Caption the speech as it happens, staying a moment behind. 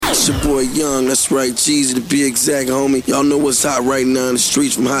It's your boy Young, that's right, Jeezy to be exact, homie. Y'all know what's hot right now in the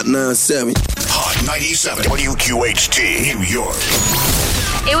streets from Hot 97. Hot 97, WQHT, New York.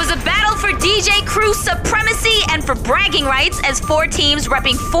 It was a battle for DJ Crew supremacy and for bragging rights as four teams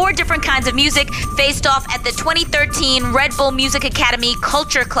repping four different kinds of music faced off at the 2013 Red Bull Music Academy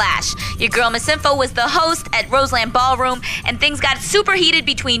Culture Clash. Your girl Miss Info was the host at Roseland Ballroom, and things got super heated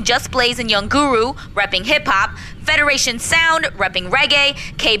between Just Blaze and Young Guru, repping hip-hop, Federation Sound, repping reggae,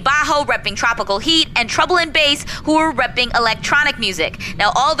 K Bajo, repping tropical heat, and Trouble and Bass, who were repping electronic music.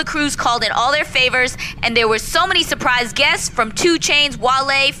 Now, all the crews called in all their favors, and there were so many surprise guests, from 2 Chainz,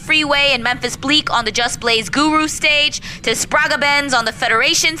 Wale, Freeway, and Memphis Bleek on the Just Blaze Guru stage, to Spraga Benz on the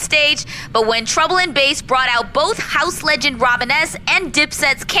Federation stage. But when Trouble and Bass brought out both house legend Robin S. and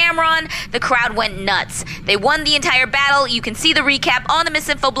Dipset's Cameron, the crowd went nuts. They won the entire battle. You can see the recap on the Miss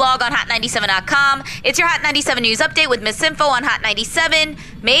Info blog on Hot97.com. It's your Hot 97 News Update with Miss Info on Hot 97,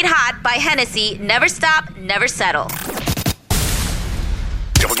 made hot by Hennessy. Never stop, never settle.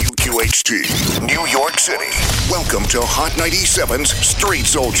 WQHT, New York City. Welcome to Hot 97's Street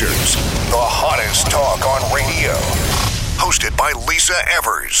Soldiers, the hottest talk on radio. Hosted by Lisa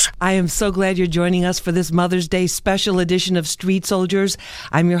Evers. I am so glad you're joining us for this Mother's Day special edition of Street Soldiers.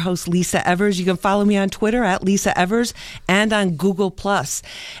 I'm your host, Lisa Evers. You can follow me on Twitter at Lisa Evers and on Google+.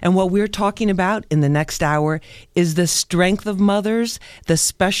 And what we're talking about in the next hour is the strength of mothers, the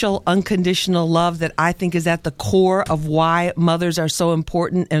special unconditional love that I think is at the core of why mothers are so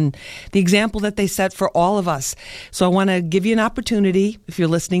important, and the example that they set for all of us. So I want to give you an opportunity. If you're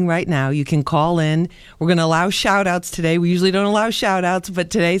listening right now, you can call in. We're going to allow shout outs today. We usually don't allow shout outs, but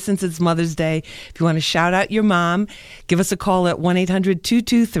today, since it's Mother's Day, if you want to shout out your mom, give us a call at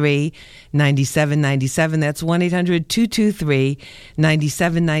 1-800-223-9797. That's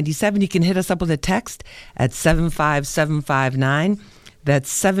 1-800-223-9797. You can hit us up with a text at 75759.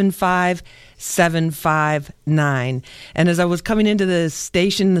 That's 75759. And as I was coming into the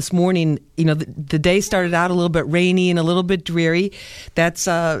station this morning, you know, the day started out a little bit rainy and a little bit dreary. That's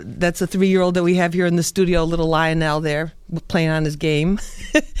a 3-year-old that we have here in the studio, little Lionel there, playing on his game.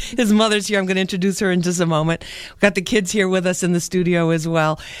 His mother's here. I'm going to introduce her in just a moment. We've got the kids here with us in the studio as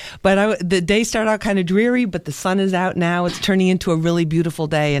well. But the day started out kind of dreary, but the sun is out now. It's turning into a really beautiful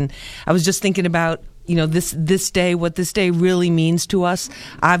day. And I was just thinking about, you know, this day, what this day really means to us.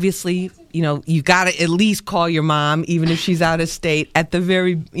 Obviously, you know, you got to at least call your mom, even if she's out of state, at the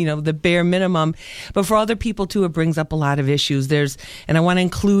very, you know, the bare minimum. But for other people, too, it brings up a lot of issues. And I want to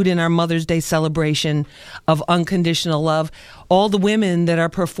include in our Mother's Day celebration of unconditional love, all the women that are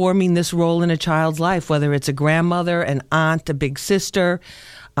performing this role in a child's life, whether it's a grandmother, an aunt, a big sister,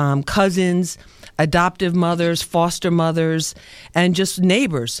 cousins, adoptive mothers, foster mothers, and just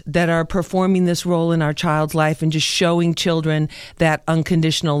neighbors that are performing this role in our child's life and just showing children that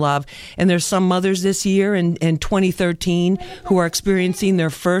unconditional love. And there's some mothers this year in 2013 who are experiencing their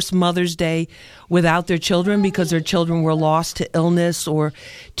first Mother's Day without their children because their children were lost to illness or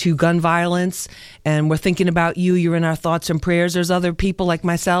to gun violence. And we're thinking about you. You're in our thoughts and prayers. There's other people like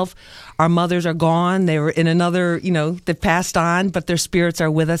myself. Our mothers are gone. They were in another, you know, they've passed on, but their spirits are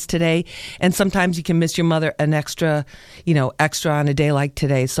with us today. And sometimes you can miss your mother an extra on a day like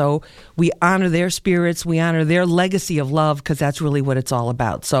today. So we honor their spirits. We honor their legacy of love, because that's really what it's all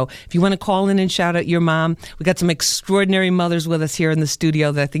about. So if you want to call in and shout out your mom, we got some extraordinary mothers with us here in the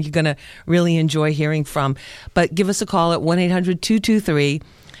studio that I think you're going to really enjoy hearing from. But give us a call at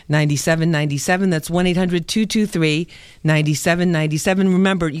 1-800-223-9797. That's 1-800-223-9797.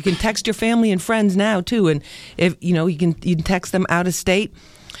 Remember, you can text your family and friends now too, and if you can text them out of state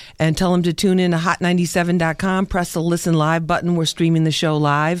and tell them to tune in to hot97.com. Press the listen live button. We're streaming the show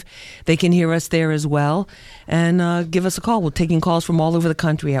live. They can hear us there as well. And give us a call. We're taking calls from all over the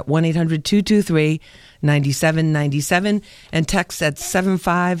country at 1-800-223-9797 and text at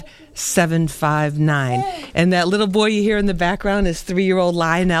 75759. And that little boy you hear in the background is 3-year-old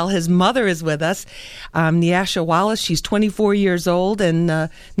Lionel. His mother is with us, Nyasha Wallace. She's 24 years old. And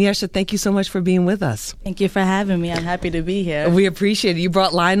Nyasha, thank you so much for being with us. Thank you for having me. I'm happy to be here. We appreciate it. You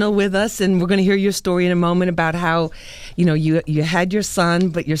brought Lionel with us, and we're going to hear your story in a moment about how, you had your son,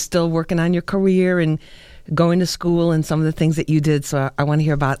 but you're still working on your career and going to school and some of the things that you did. So I want to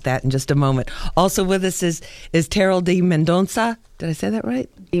hear about that in just a moment. Also with us is Terrell de Mendonça. Did I say that right?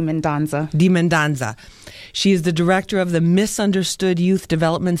 De Mendonça. De Mendonça. She is the director of the Misunderstood Youth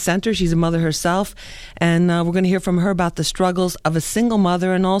Development Center. She's a mother herself. And we're going to hear from her about the struggles of a single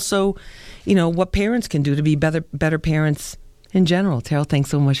mother, and also, what parents can do to be better parents in general. Terrell, thanks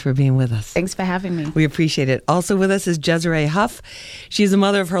so much for being with us. Thanks for having me. We appreciate it. Also with us is Desiree Huff. She's the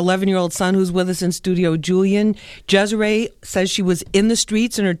mother of her 11-year-old son who's with us in studio, Julian. Desiree says she was in the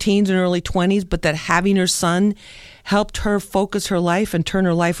streets in her teens and early 20s, but that having her son helped her focus her life and turn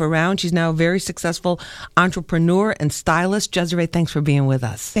her life around. She's now a very successful entrepreneur and stylist. Desiree, thanks for being with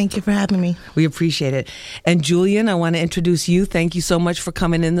us. Thank you for having me. We appreciate it. And Julian, I want to introduce you. Thank you so much for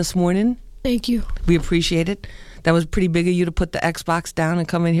coming in this morning. Thank you. We appreciate it. That was pretty big of you to put the Xbox down and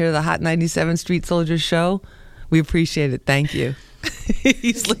come in here to the Hot 97 Street Soldiers show. We appreciate it. Thank you.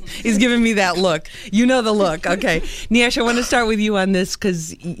 He's giving me that look. You know the look. Okay. Niash, I want to start with you on this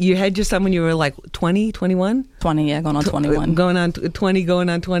because you had your son when you were like 20, 21? 20, yeah, going on 21. Going on 20, going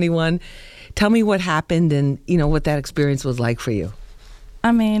on 21. Tell me what happened and, what that experience was like for you.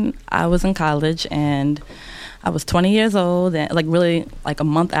 I mean, I was in college and I was 20 years old, and really a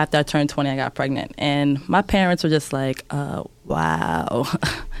month after I turned 20, I got pregnant. And my parents were just like, wow.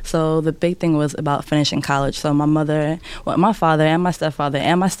 So the big thing was about finishing college. So my father and my stepfather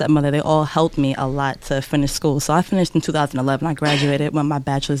and my stepmother, they all helped me a lot to finish school. So I finished in 2011. I graduated with my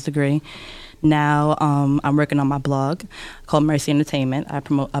bachelor's degree. Now I'm working on my blog called Mercy Entertainment. I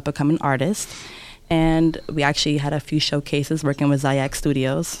promote up-and-coming artists. And we actually had a few showcases working with Zayak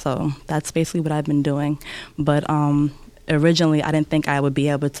Studios. So that's basically what I've been doing. But originally, I didn't think I would be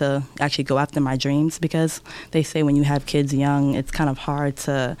able to actually go after my dreams because they say when you have kids young, it's kind of hard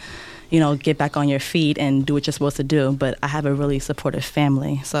to, get back on your feet and do what you're supposed to do. But I have a really supportive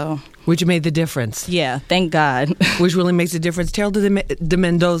family, so. Which made the difference. Yeah, thank God. Which really makes a difference. Terrell de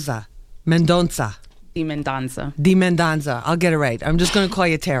Mendonça. Di Mendonça. Di Mendonça. I'll get it right. I'm just going to call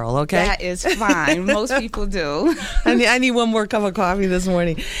you Terrell, okay? That is fine. Most people do. I need one more cup of coffee this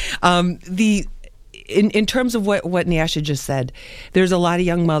morning. In terms of what Nyasha just said, there's a lot of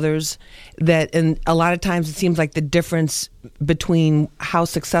young mothers and a lot of times it seems like the difference between how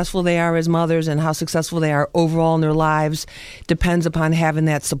successful they are as mothers and how successful they are overall in their lives depends upon having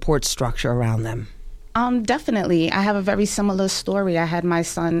that support structure around them. Definitely. I have a very similar story. I had my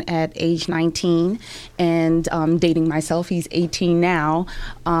son at age 19 and dating myself. He's 18 now.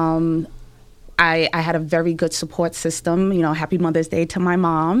 I had a very good support system. Happy Mother's Day to my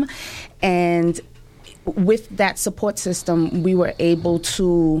mom. And with that support system, we were able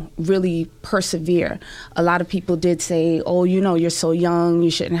to really persevere. A lot of people did say, oh, you're so young,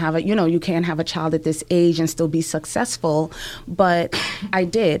 you shouldn't have you can't have a child at this age and still be successful. But I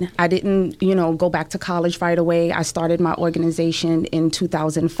did. I didn't, go back to college right away. I started my organization in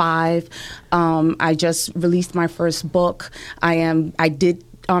 2005. I just released my first book. I did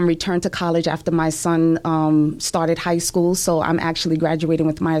return to college after my son started high school. So I'm actually graduating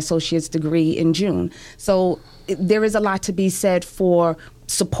with my associate's degree in June. So there is a lot to be said for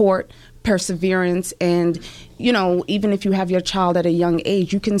support, perseverance, and, even if you have your child at a young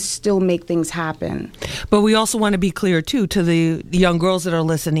age, you can still make things happen. But we also want to be clear, too, to the young girls that are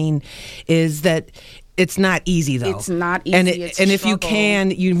listening, is that it's not easy, though. It's not easy. And if you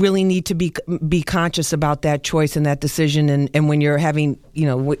can, you really need to be conscious about that choice and that decision. And when you're having,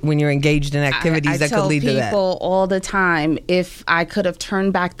 when you're engaged in activities that could lead to that. I tell people all the time, if I could have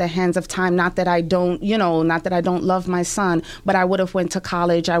turned back the hands of time, not that I don't love my son, but I would have went to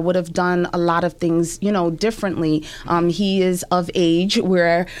college. I would have done a lot of things, differently. He is of age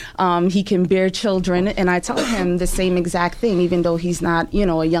where he can bear children. And I tell him the same exact thing, even though he's not,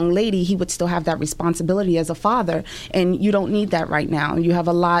 a young lady, he would still have that responsibility as a father, and you don't need that right now. You have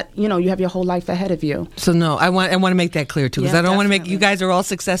a lot, you have your whole life ahead of you. So no, I want to make that clear too, because I don't want to make, you guys are all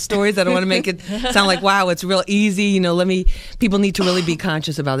success stories. I don't want to make it sound like, wow, it's real easy. People need to really be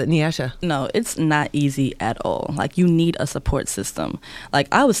conscious about it. Nyasha? No, it's not easy at all. You need a support system.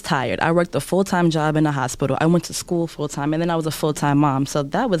 I was tired. I worked a full-time job in a hospital. I went to school full-time, and then I was a full-time mom. So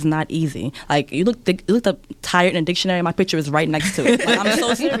that was not easy. You looked up tired in a dictionary, my picture is right next to it. I'm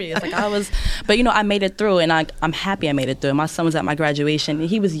so serious. But I made it through, and I'm happy I made it through. My son was at my graduation, and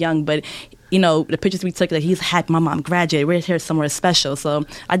he was young, but the pictures we took, he's happy my mom graduated, we're here somewhere special. So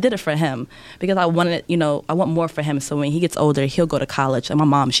I did it for him because I wanted, I want more for him. So when he gets older, he'll go to college. And my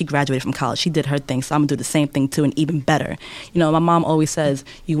mom, she graduated from college. She did her thing. So I'm going to do the same thing too, and even better. My mom always says,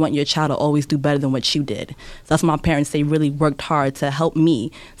 you want your child to always do better than what you did. So that's why my parents, they really worked hard to help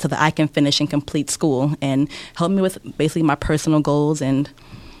me so that I can finish and complete school and help me with basically my personal goals. And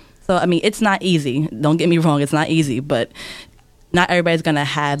so, it's not easy. Don't get me wrong. It's not easy, but not everybody's going to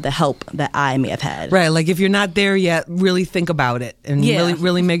have the help that I may have had. Right. If you're not there yet, really think about it and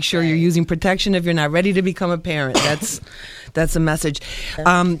really make sure you're using protection if you're not ready to become a parent. That's a message.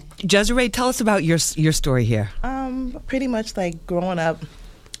 Desiree, tell us about your story here. Pretty much growing up,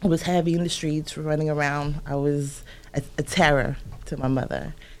 was heavy in the streets, running around. I was a terror to my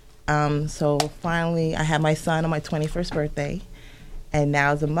mother. So finally, I had my son on my 21st birthday. And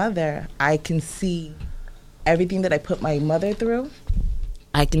now as a mother, I can see everything that I put my mother through.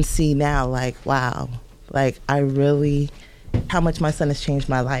 I can see now, like, wow, like I really, how much my son has changed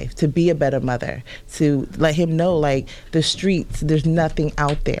my life, to be a better mother, to let him know, like, the streets, there's nothing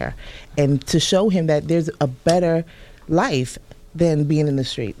out there, and to show him that there's a better life than being in the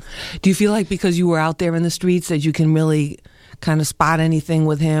streets. Do you feel like because you were out there in the streets that you can really kind of spot anything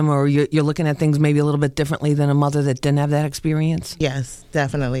with him, or you're looking at things maybe a little bit differently than a mother that didn't have that experience? Yes,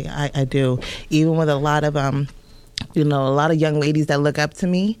 definitely. I do. Even with a lot of a lot of young ladies that look up to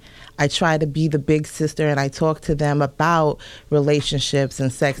me, I try to be the big sister, and I talk to them about relationships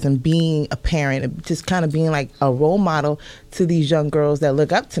and sex and being a parent, and just kind of being like a role model to these young girls that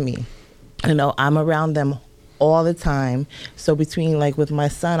look up to me. You know, I'm around them all the time. So between, like, with my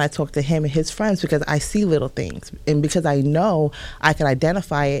son, I talk to him and his friends because I see little things, and because I know I can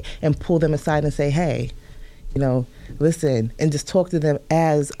identify it and pull them aside and say, hey, you know, listen, and just talk to them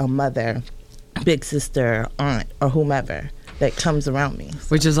as a mother, big sister, aunt, or whomever that comes around me.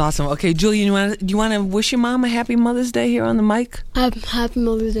 Which is awesome. Okay, Julian, do you want to wish your mom a happy Mother's Day here on the mic? Happy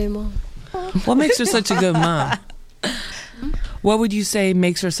Mother's Day, Mom. What makes her such a good mom? What would you say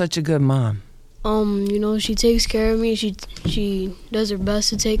makes her such a good mom? You know, she takes care of me. She does her best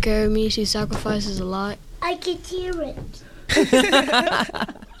to take care of me. She sacrifices a lot. I can hear it.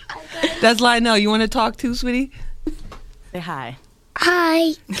 That's Lionel. You want to talk too, sweetie? Say hi.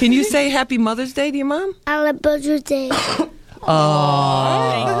 Hi. Can you say Happy Mother's Day to your mom? Happy Mother's Day.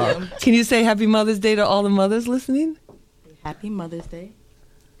 Oh. Can you say Happy Mother's Day to all the mothers listening? Happy Mother's Day.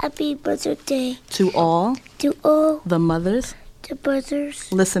 Happy Mother's Day. To all. To all. The mothers. The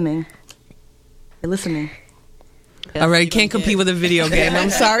mothers. Listening. You're listening. All right, can't compete with a video game. I'm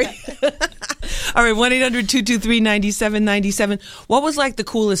sorry. All right, 1-800-223-9797. What was, like, the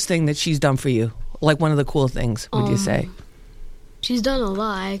coolest thing that she's done for you? Like, one of the cool things, would you say? She's done a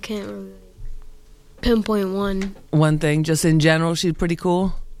lot. I can't really pinpoint one. One thing, just in general, she's pretty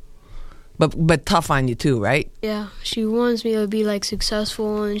cool? But tough on you, too, right? Yeah, she wants me to be, like,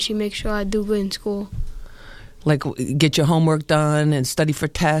 successful, and she makes sure I do good in school. Like, get your homework done and study for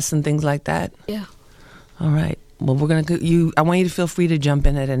tests and things like that? Yeah. All right. Well, I want you to feel free to jump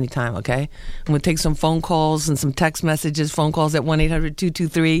in at any time, okay? I'm going to take some phone calls and some text messages. Phone calls at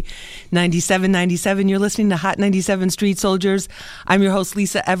 1-800-223-9797. You're listening to Hot 97 Street Soldiers. I'm your host,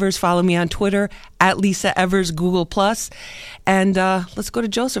 Lisa Evers. Follow me on Twitter, at Lisa Evers, Google+. And let's go to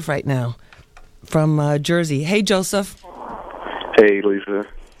Joseph right now from Jersey. Hey, Joseph. Hey, Lisa.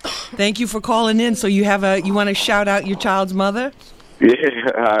 Thank you for calling in. So you want to shout out your child's mother? Yeah,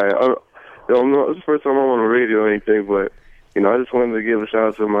 hi. It's the first time I'm on the radio or anything, but, you know, I just wanted to give a shout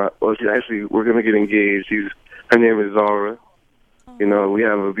out to we're going to get engaged. Her name is Zara. You know, we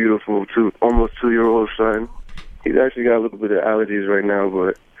have a beautiful almost 2-year-old son. He's actually got a little bit of allergies right now,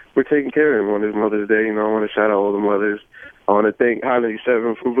 but we're taking care of him on his Mother's Day. You know, I want to shout out all the mothers. I want to thank Hot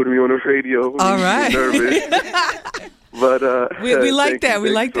 97 for putting me on the radio. All right. Nervous. But we like that.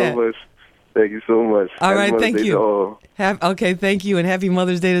 We like that. Much. Thank you so much. All right, thank you. Okay, thank you, and happy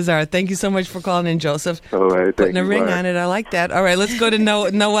Mother's Day to Zara. Thank you so much for calling in, Joseph. All right, putting a ring on it. I like that. All right, let's go to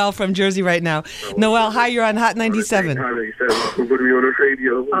Noel from Jersey right now. Noel, hi, you're on Hot 97. Hot 97. Putting me on the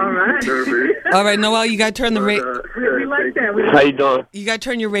radio. All right. All right, Noel, you got to turn the radio. We like that. How you doing? You got to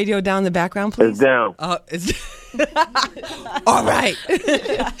turn your radio down in the background, please. It's down. It's all right.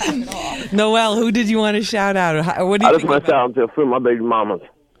 Noel, who did you want to shout out? What do you I just want to shout out to my baby mamas.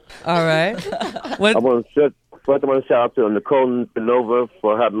 All right. What? I want to shout out to Nicole Nova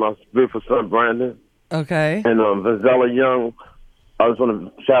for having my beautiful son Brandon. Okay. And Vizella Young. I just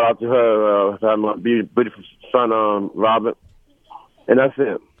want to shout out to her for having my beautiful son Robert. And that's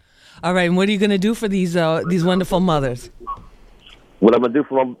it. All right. And what are you going to do for these wonderful mothers? What I'm going to do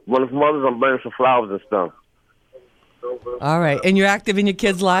for my wonderful mothers, I'm bringing some flowers and stuff. All right. And you're active in your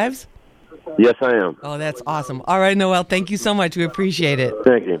kids' lives? Yes, I am. Oh, that's awesome. All right, Noel, thank you so much. We appreciate it.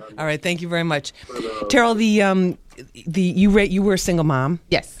 Thank you. All right, thank you very much. Terrell, you were a single mom.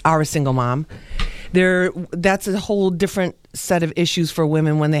 Yes. Are a single mom. That's a whole different set of issues for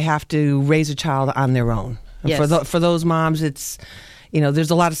women when they have to raise a child on their own. Yes. For those moms, it's,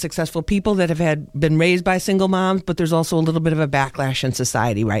 there's a lot of successful people that have been raised by single moms, but there's also a little bit of a backlash in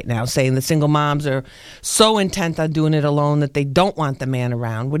society right now saying the single moms are so intent on doing it alone that they don't want the man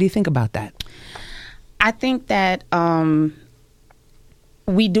around. What do you think about that? I think that when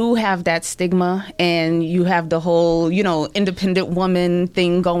we do have that stigma, and you have the whole, independent woman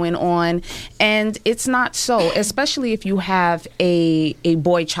thing going on. And it's not so, especially if you have a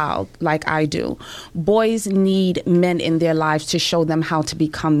boy child like I do. Boys need men in their lives to show them how to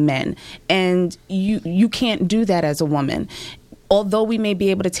become men. And you can't do that as a woman. Although we may be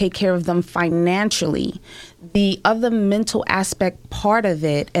able to take care of them financially, the other mental aspect part of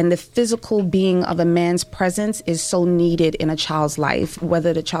it and the physical being of a man's presence is so needed in a child's life,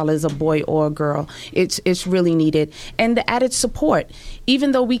 whether the child is a boy or a girl. It's really needed. And the added support,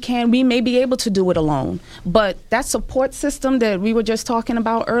 even though we may be able to do it alone, but that support system that we were just talking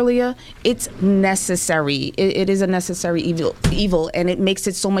about earlier, it's necessary. It is a necessary evil, and it makes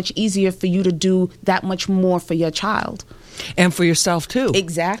it so much easier for you to do that much more for your child. And for yourself, too.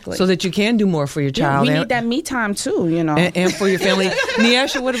 Exactly. So that you can do more for your child. We need that me time, too, And for your family.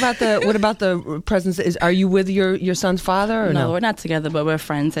 Nyasha, what about the presence? Are you with your son's father or no? No, we're not together, but we're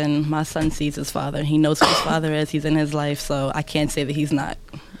friends, and my son sees his father. He knows who his father is. He's in his life, so I can't say that he's not.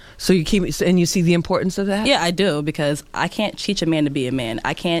 So you see the importance of that? Yeah, I do, because I can't teach a man to be a man.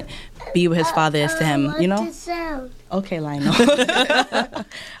 I can't be what his father is to him, Okay, Lionel. I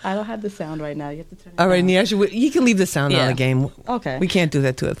don't have the sound right now. You have to turn it All right, down. Nyasha, you can leave the sound on the game. Okay. We can't do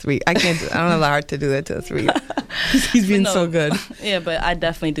that to a 3. I don't have the heart to do that to a 3. He's being so good. Yeah, but I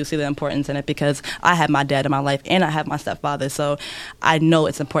definitely do see the importance in it, because I have my dad in my life and I have my stepfather, so I know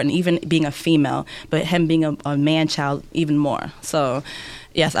it's important, even being a female, but him being a man child even more. So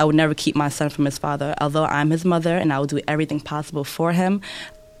yes, I would never keep my son from his father. Although I'm his mother and I will do everything possible for him,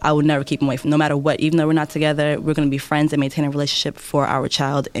 I would never keep him away from, no matter what. Even though we're not together, we're going to be friends and maintain a relationship for our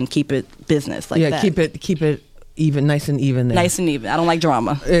child and keep it business that. Yeah, keep it even, nice and even there. Nice and even. I don't like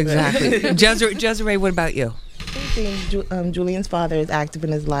drama. Exactly. Jezere, what about you? Julian's father is active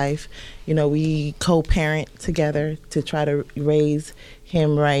in his life. We co-parent together to try to raise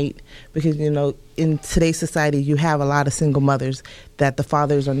him right, because in today's society you have a lot of single mothers that the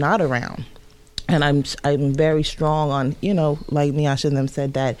fathers are not around. And I'm very strong on, like Nyasha and them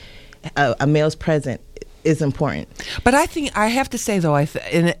said, that a male's presence is important. But I think I have to say, though,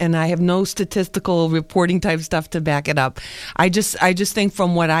 and I have no statistical reporting type stuff to back it up. I just think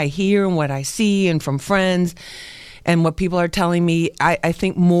from what I hear and what I see and from friends and what people are telling me, I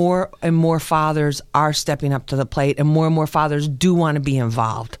think more and more fathers are stepping up to the plate, and more fathers do want to be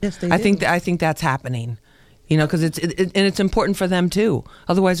involved. Yes, they do. I think that's happening. Because it's important for them too.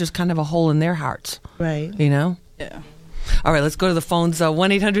 Otherwise, there's kind of a hole in their hearts. Right. Yeah. All right, let's go to the phones.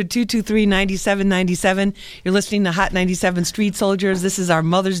 1-800-223-9797. You're listening to Hot 97 Street Soldiers. This is our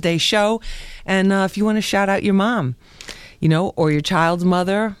Mother's Day show. And if you want to shout out your mom, or your child's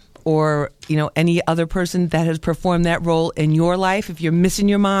mother, or, any other person that has performed that role in your life, if you're missing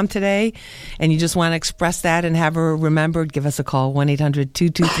your mom today and you just want to express that and have her remembered, give us a call,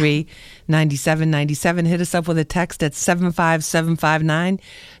 1-800-223-9797. Hit us up with a text at 75759.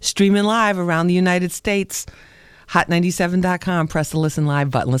 Streaming live around the United States. Hot97.com. Press the listen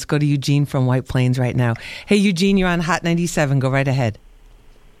live button. Let's go to Eugene from White Plains right now. Hey, Eugene, you're on Hot 97. Go right ahead.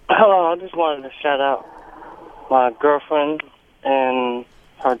 Hello, I just wanted to shout out my girlfriend and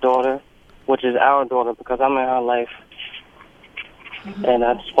her daughter, which is our daughter, because I'm in her life. And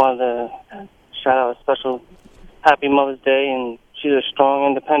I just wanted to shout out a special happy Mother's Day. And she's a strong,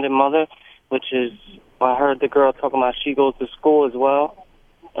 independent mother, which is, I heard the girl talking about she goes to school as well.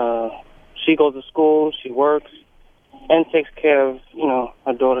 She goes to school, she works, and takes care of,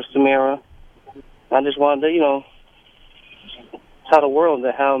 her daughter Samira. I just wanted to, tell the world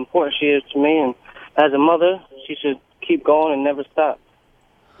that how important she is to me. And as a mother, she should keep going and never stop.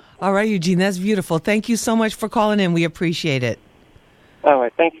 All right, Eugene, that's beautiful. Thank you so much for calling in. We appreciate it. All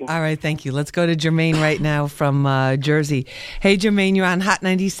right, thank you. All right, thank you. Let's go to Jermaine right now from Jersey. Hey, Jermaine, you're on Hot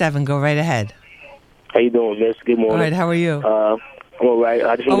 97. Go right ahead. How you doing, miss? Good morning. All right, how are you? I'm all right.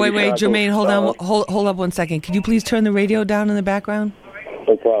 Wait, Jermaine, hold on. Hold up 1 second. Could you please turn the radio down in the background?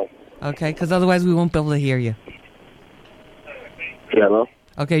 No problem. Okay, because otherwise we won't be able to hear you. Hello?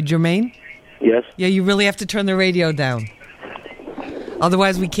 Okay, Jermaine? Yes? Yeah, you really have to turn the radio down.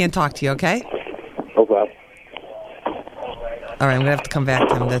 Otherwise, we can't talk to you, okay? No problem. All right, I'm going to have to come back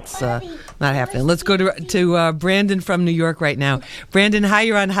to him. That's not happening. Let's go to Brandon from New York right now. Brandon, hi,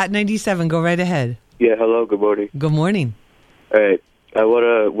 you're on Hot 97. Go right ahead. Yeah, hello, good morning. Good morning. All right, I want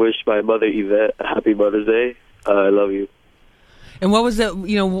to wish my mother, Yvette, a happy Mother's Day. I love you. And what was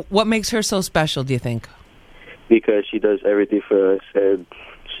what makes her so special, do you think? Because she does everything for us, and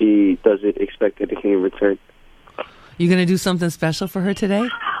she doesn't expect anything in return. You going to do something special for her today?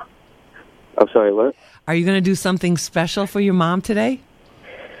 I'm sorry, what? Are you going to do something special for your mom today?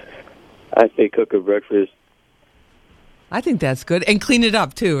 I say cook her breakfast. I think that's good. And clean it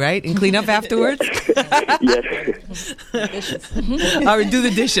up, too, right? And clean up afterwards? Yes. All right, do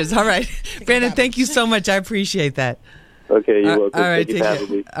the dishes. All right. Brandon, thank you so much. I appreciate that. Okay, you're welcome. All right, Thank you for having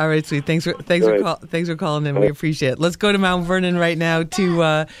me. All right, sweet. Thanks for calling in. We appreciate it. Let's go to Mount Vernon right now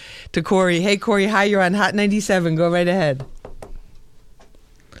to Corey. Hey, Corey, hi. You're on Hot 97. Go right ahead.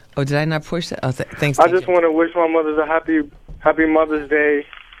 Oh, did I not push that? Oh, thanks. I just want to wish my mother a happy Mother's Day.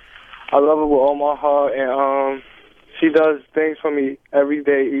 I love her with all my heart, and she does things for me every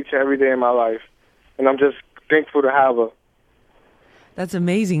day in my life, and I'm just thankful to have her. That's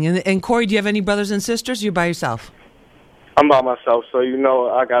amazing. And Corey, do you have any brothers and sisters? Or you're by yourself? I'm by myself, so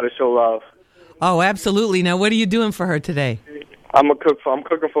I got to show love. Oh, absolutely. Now, what are you doing for her today? I'm cooking for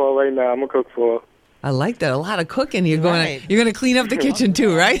her right now. I'm a cook for her. I like that. A lot of cooking. You're going to clean up the kitchen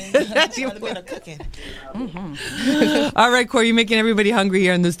too, right? That's your cooking. All right, Corey, you're making everybody hungry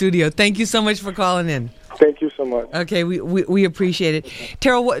here in the studio. Thank you so much for calling in. Thank you so much. Okay, we appreciate it.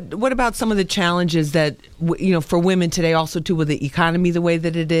 Terrell, what about some of the challenges that for women today, also too, with the economy the way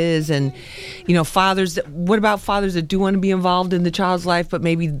that it is, and fathers? What about fathers that do want to be involved in the child's life, but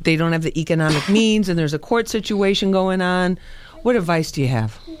maybe they don't have the economic means, and there's a court situation going on? What advice do you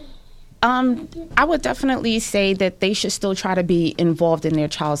have? I would definitely say that they should still try to be involved in their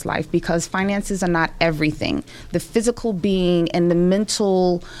child's life, because finances are not everything. The physical being and the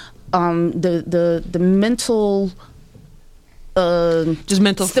mental, the mental. Just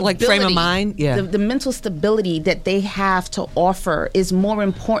mental, like frame of mind, yeah. The mental stability that they have to offer is more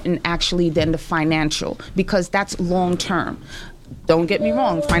important actually than the financial, because that's long term. Don't get me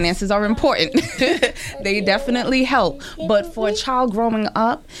wrong, finances are important. They definitely help. But for a child growing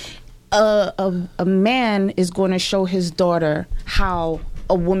up, a man is going to show his daughter how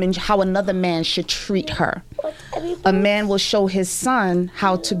another man should treat her. A man will show his son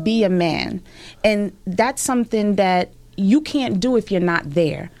how to be a man. And that's something that you can't do if you're not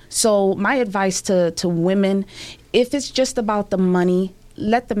there. So my advice to women, if it's just about the money,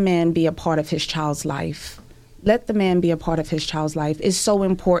 let the man be a part of his child's life. Let the man be a part of his child's life. It's so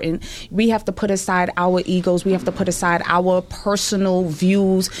important. We have to put aside our egos. We have to put aside our personal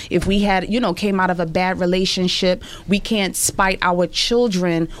views. If we had, came out of a bad relationship, we can't spite our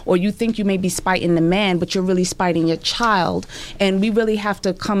children, or you think you may be spiting the man, but you're really spiting your child. And we really have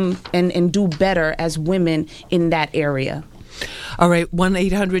to come and do better as women in that area. All right,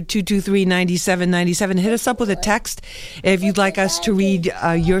 1-800-223-9797. Hit us up with a text if you'd like us to read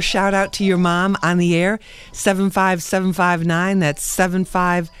your shout out to your mom on the air. 75759. That's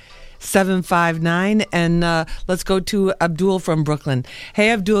 75759. And let's go to Abdul from Brooklyn. Hey,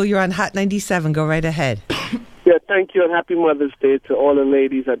 Abdul, you're on Hot 97. Go right ahead. Yeah, thank you, and happy Mother's Day to all the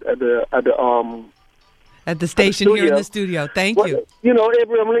ladies at the station here in the studio. Thank you.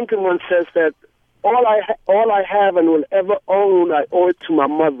 Abraham Lincoln once says that all I have and will ever own, I owe it to my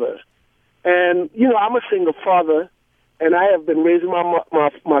mother. And I'm a single father, and I have been raising my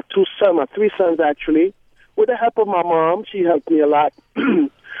three sons actually, with the help of my mom. She helped me a lot.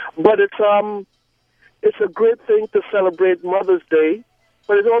 But it's a great thing to celebrate Mother's Day.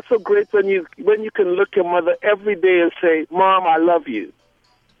 But it's also great when you can look your mother every day and say, "Mom, I love you,"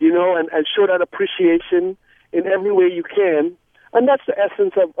 and show that appreciation in every way you can. And that's the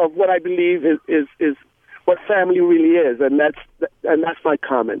essence of what I believe is what family really is, and that's my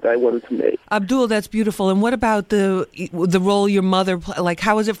comment I wanted to make. Abdul, that's beautiful. And what about the role your mother like?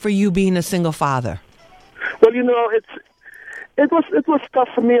 How is it for you being a single father? Well, it was tough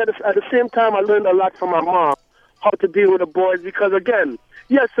for me. At the same time, I learned a lot from my mom, how to deal with the boys, because again,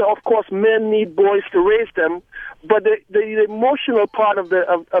 yes, of course, men need boys to raise them, but the emotional part of they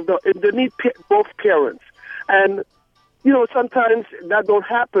need both parents. And sometimes that don't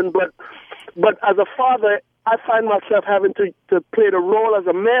happen, but as a father, I find myself having to play the role as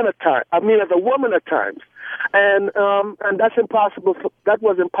a man at times. I mean, as a woman at times, and that's impossible. That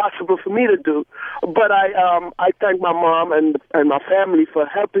was impossible for me to do. But I thank my mom and my family for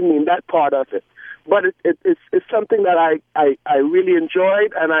helping me in that part of it. But it's something that I really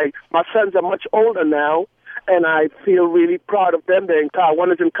enjoyed, and my sons are much older now, and I feel really proud of them. They're in college. One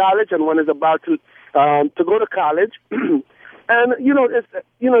is in college, and one is about to go to college. And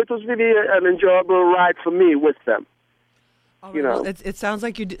it was really an enjoyable ride for me with them. Well, it sounds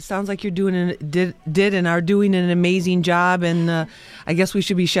like you're doing and are doing an amazing job, and I guess we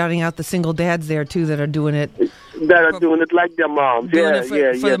should be shouting out the single dads there too that are doing it. Doing it like their moms.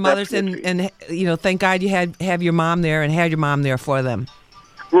 For the mothers, and thank God you have your mom there and had your mom there for them.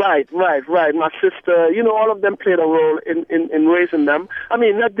 Right. My sister, all of them played a role in raising them. I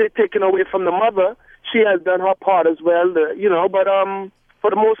mean, not taken away from the mother. She has done her part as well, but for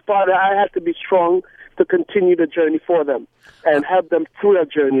the most part, I had to be strong to continue the journey for them and help them through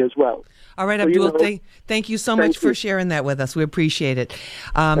that journey as well. All right, So, Abdul, thank you so much for you. sharing that with us. We appreciate it.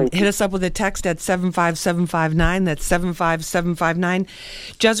 Hit us up with a text at 75759. That's 75759.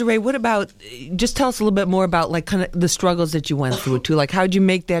 Jezere, what about, just tell us a little bit more about like kind of the struggles that you went through too. Like how'd you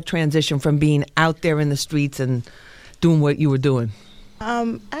make that transition from being out there in the streets and doing what you were doing?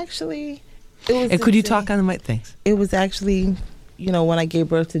 Actually, it was. And could you talk on the mic? Thanks. It was actually, when I gave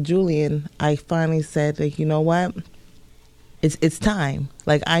birth to Julian, I finally said, like, you know what? It's time.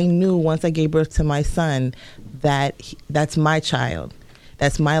 Like, I knew once I gave birth to my son that that's my child.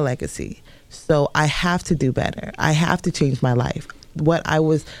 That's my legacy. So I have to do better. I have to change my life. What I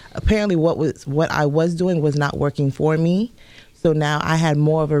was doing was not working for me. So now I had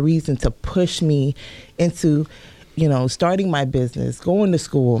more of a reason to push me into, starting my business, going to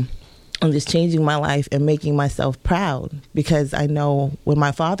school, and just changing my life and making myself proud. Because I know when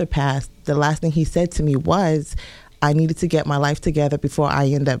my father passed, the last thing he said to me was, I needed to get my life together before I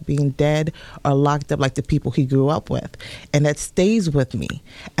end up being dead or locked up like the people he grew up with. And that stays with me.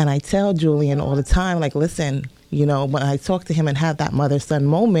 And I tell Julian all the time, like, listen, when I talk to him and have that mother-son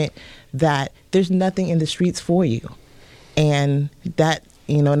moment, that there's nothing in the streets for you. And that,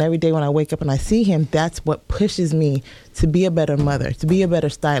 and every day when I wake up and I see him, that's what pushes me to be a better mother, to be a better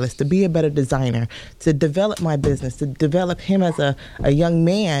stylist, to be a better designer, to develop my business, to develop him as a young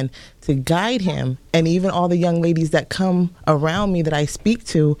man, to guide him, and even all the young ladies that come around me that I speak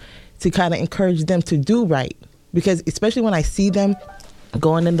to kind of encourage them to do right. Because especially when I see them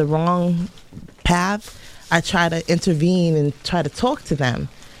going in the wrong path, I try to intervene and try to talk to them.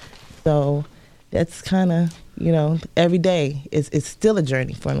 So that's kind of, every day it's still a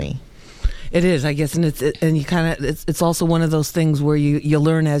journey for me. It is, I guess, and it's also one of those things where you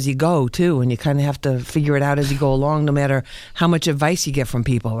learn as you go too, and you kind of have to figure it out as you go along, no matter how much advice you get from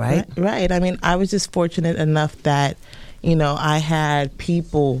people, right? Right. I mean, I was just fortunate enough that, I had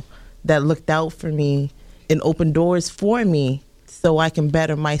people that looked out for me and opened doors for me so I can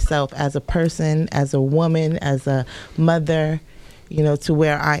better myself as a person, as a woman, as a mother, to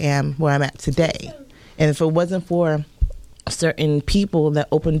where I'm at today. And if it wasn't for certain people that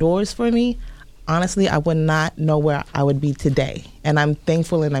opened doors for me, honestly, I would not know where I would be today. And I'm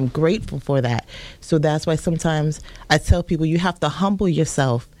thankful and I'm grateful for that. So that's why sometimes I tell people you have to humble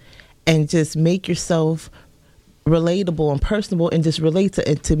yourself and just make yourself relatable and personable and just relate to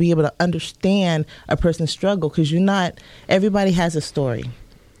it, to be able to understand a person's struggle. Because everybody has a story.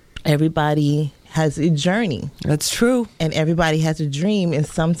 Everybody has a journey. That's true. And everybody has a dream. And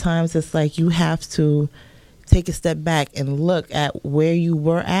sometimes it's like you have to take a step back and look at where you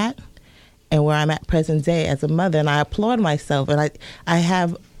were at and where I'm at present day as a mother. And I applaud myself. And I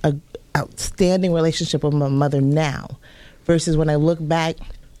have an outstanding relationship with my mother now versus when I look back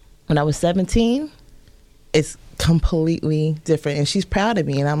when I was 17, it's completely different. And she's proud of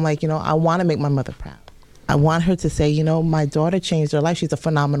me. And I'm like, I want to make my mother proud. I want her to say, my daughter changed her life. She's a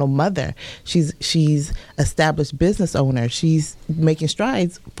phenomenal mother. She's established business owner. She's making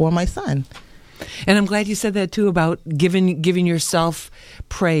strides for my son. And I'm glad you said that too, about giving yourself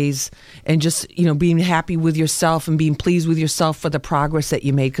praise and just, being happy with yourself and being pleased with yourself for the progress that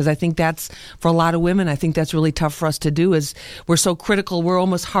you made. Because I think that's, for a lot of women, I think that's really tough for us to do, is we're so critical. We're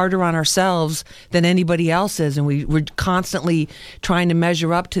almost harder on ourselves than anybody else is. And we're constantly trying to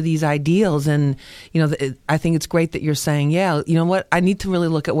measure up to these ideals. And, I think it's great that you're saying, yeah, you know what, I need to really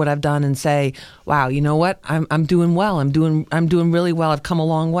look at what I've done and say, wow, you know what, I'm doing well. I'm doing really well. I've come a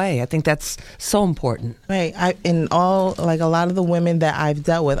long way. I think that's so important. Right. A lot of the women that I've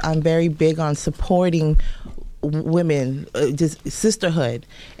dealt with, I'm very big on supporting women, just sisterhood,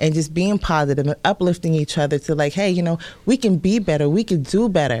 and just being positive and uplifting each other to like, hey, we can be better. We can do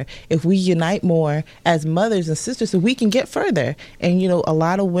better if we unite more as mothers and sisters so we can get further. And, a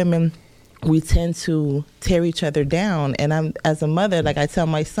lot of women, we tend to tear each other down. And I'm, as a mother, like I tell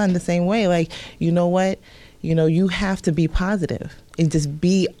my son the same way, like, you know what, you have to be positive and just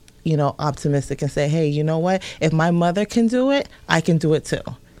be optimistic and say, hey, you know what? If my mother can do it, I can do it too.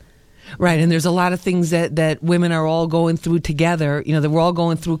 Right. And there's a lot of things that women are all going through together, that we're all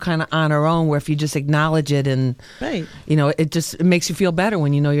going through kind of on our own, where if you just acknowledge it and, right. It makes you feel better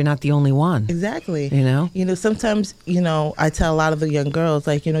when you're not the only one. Exactly. Sometimes, I tell a lot of the young girls,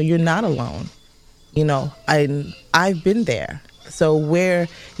 like, you're not alone. I've been there. So where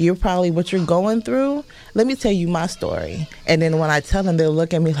you're probably what you're going through, let me tell you my story. And then when I tell them, they'll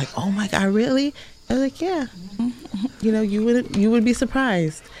look at me like, oh my God, really? I was like, yeah. you would be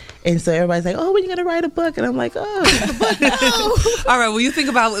surprised. And so everybody's like, "Oh, when are you going to write a book?" And I'm like, "Oh, a book." No. All right, well, you think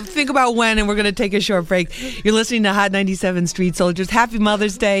about when, and we're going to take a short break. You're listening to Hot 97 Street Soldiers. Happy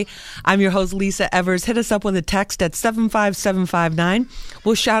Mother's Day. I'm your host, Lisa Evers. Hit us up with a text at 75759.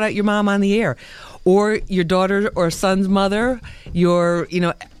 We'll shout out your mom on the air, or your daughter or son's mother, your,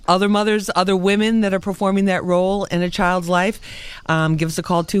 other mothers, other women that are performing that role in a child's life. Give us a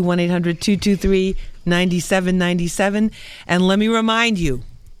call, 1-800-223-9797. And let me remind you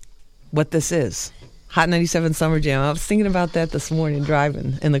what this is. Hot 97 Summer Jam. I was thinking about that this morning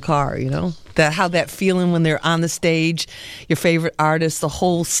driving in the car, how that feeling when they're on the stage, your favorite artist, the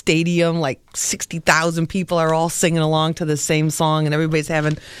whole stadium, like 60,000 people are all singing along to the same song and everybody's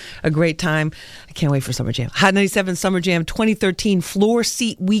having a great time. I can't wait for Summer Jam. Hot 97 Summer Jam 2013 Floor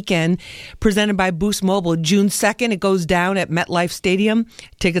Seat Weekend presented by Boost Mobile. June 2nd, it goes down at MetLife Stadium.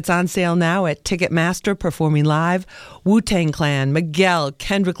 Tickets on sale now at Ticketmaster. Performing live, Wu-Tang Clan, Miguel,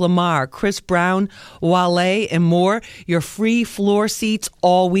 Kendrick Lamar, Chris Brown, Wale, and more. Your free floor seats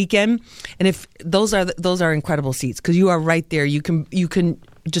all weekend. And if those are incredible seats because you are right there. You can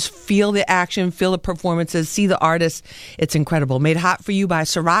just feel the action, feel the performances, see the artists. It's incredible. Made hot for you by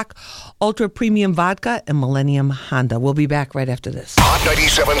Ciroc, Ultra Premium Vodka, and Millennium Honda. We'll be back right after this. Hot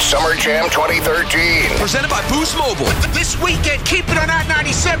 97 Summer Jam 2013. Presented by Boost Mobile. This weekend, keep it on Hot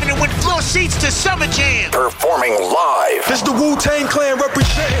 97 and win floor seats to Summer Jam. Performing live. This the Wu-Tang Clan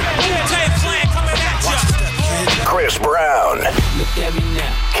representing. Wu-Tang Clan coming at ya. Chris Brown. Look at me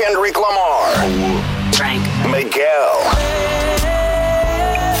now. Kendrick Lamar. Frank. Miguel.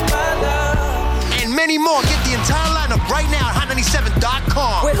 And many more. Get the entire lineup right now at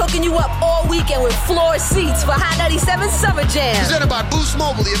hot97.com. We're hooking you up all weekend with floor seats for Hot 97 Summer Jam. Presented by Boost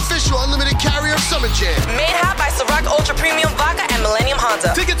Mobile, the official unlimited carrier of Summer Jam. Made hot by Ciroc Ultra Premium Vodka and Millennium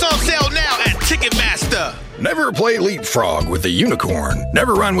Honda. Tickets on sale now at Ticketmaster. Never play leapfrog with a unicorn.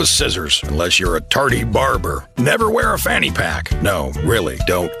 Never run with scissors unless you're a tardy barber. Never wear a fanny pack. No, really,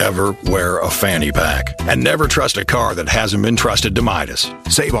 don't ever wear a fanny pack. And never trust a car that hasn't been trusted to Midas.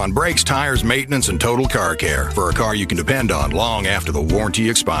 Save on brakes, tires, maintenance, and total car care. For a car you can depend on long after the warranty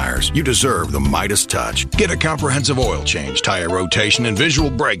expires. You deserve the Midas touch. Get a comprehensive oil change, tire rotation, and visual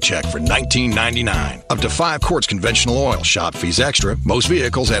brake check for $19.99. Up to 5 quarts conventional oil. Shop fees extra. Most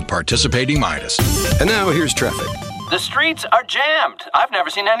vehicles at participating Midas. And now here's traffic. The streets are jammed. I've never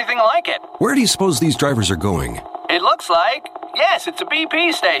seen anything like it. Where do you suppose these drivers are going? It looks like, yes, it's a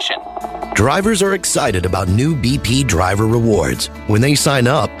BP station. Drivers are excited about new BP Driver Rewards. When they sign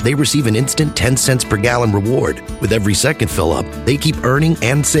up, they receive an instant 10 cents per gallon reward. With every second fill up, they keep earning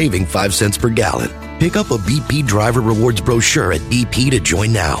and saving 5 cents per gallon. Pick up a BP Driver Rewards brochure at BP to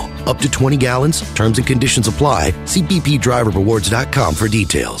join now. Up to 20 gallons. Terms and conditions apply. See bpdriverrewards.com for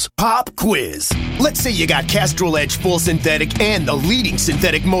details. Pop quiz. Let's say you got Castrol Edge Full Synthetic and the leading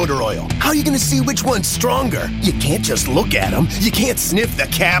synthetic motor oil. How are you going to see which one's stronger? You can't just look at them. You can't sniff the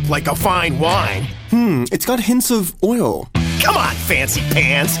cap like a fine wine. It's got hints of oil. Come on, fancy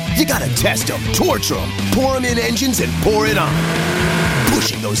pants. You got to test them, torture them, pour them in engines and pour it on.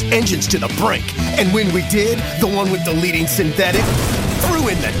 Pushing those engines to the brink. And when we did, the one with the leading synthetic threw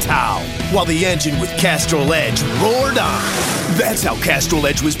in the towel, while the engine with Castrol Edge roared on. That's how Castrol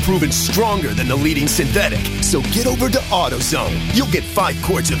Edge was proven stronger than the leading synthetic. So get over to AutoZone. You'll get 5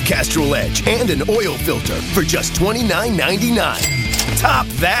 quarts of Castrol Edge and an oil filter for just $29.99. Top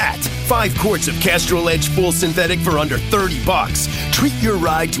that! 5 quarts of Castrol Edge Full Synthetic for under $30. Treat your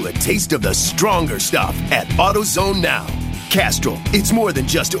ride to a taste of the stronger stuff at AutoZone now. Castrol, it's more than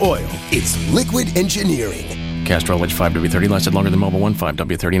just oil. It's liquid engineering. Castrol Edge 5W30 lasted longer than Mobil 1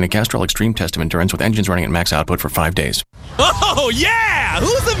 5W30 and a Castrol Extreme test of endurance with engines running at max output for 5 days. Oh, yeah!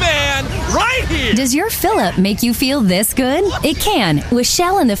 Who's the man? Right here! Does your fill-up make you feel this good? It can with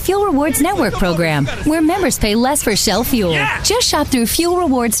Shell and the Fuel Rewards Network program, where members pay less for Shell fuel. Yeah. Just shop through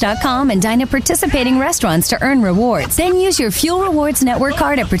fuelrewards.com and dine at participating restaurants to earn rewards. Then use your Fuel Rewards Network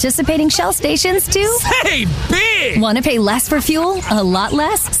card at participating Shell stations to save big! Want to pay less for fuel? A lot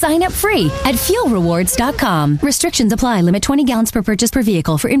less? Sign up free at fuelrewards.com. Restrictions apply. Limit 20 gallons per purchase per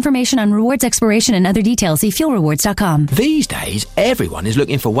vehicle. For information on rewards expiration and other details, see fuelrewards.com. These days, everyone is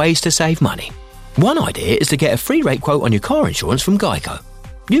looking for ways to save money. One idea is to get a free rate quote on your car insurance from Geico.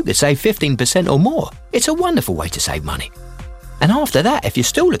 You could save 15% or more. It's a wonderful way to save money. And after that, if you're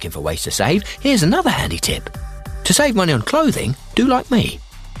still looking for ways to save, here's another handy tip. To save money on clothing, do like me.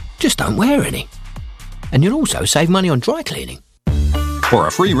 Just don't wear any. And you'll also save money on dry cleaning. For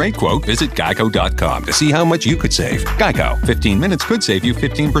a free rate quote, visit geico.com to see how much you could save. Geico. 15 minutes could save you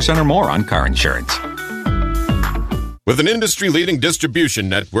 15% or more on car insurance. With an industry-leading distribution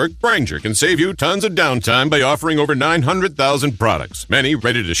network, Grainger can save you tons of downtime by offering over 900,000 products, many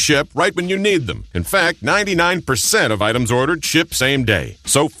ready to ship right when you need them. In fact, 99% of items ordered ship same day.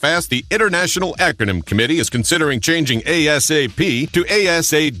 So fast, the International Acronym Committee is considering changing ASAP to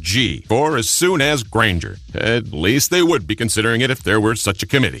ASAG for as soon as Grainger. At least they would be considering it if there were such a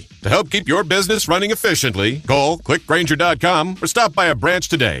committee. To help keep your business running efficiently, call clickgrainger.com or stop by a branch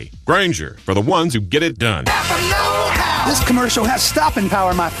today. Grainger, for the ones who get it done. This commercial has stopping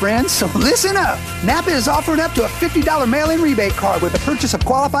power, my friends, so listen up. Napa is offering up to a $50 mail-in rebate card with the purchase of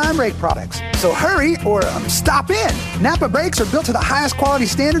qualifying brake products. So hurry or stop in. Napa brakes are built to the highest quality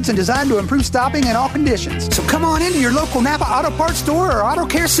standards and designed to improve stopping in all conditions. So come on into your local Napa Auto Parts store or Auto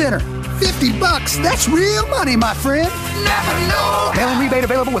Care Center. $50, that's real money, my friend. Napa know. Mail-in rebate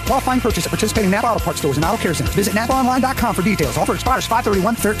available with qualifying purchase at participating Napa Auto Parts stores and Auto Care Centers. Visit NapaOnline.com for details. Offer expires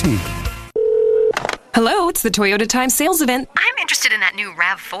 5/31/13. Hello, it's the Toyota Times sales event. I'm interested in that new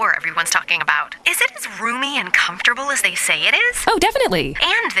RAV4 everyone's talking about. Is it as roomy and comfortable as they say it is? Oh, definitely.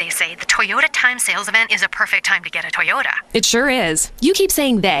 And they say the Toyota Times sales event is a perfect time to get a Toyota. It sure is. You keep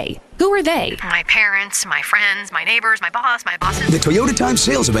saying they. Who are they? My parents, my friends, my neighbors, my boss, my bosses. The Toyota Times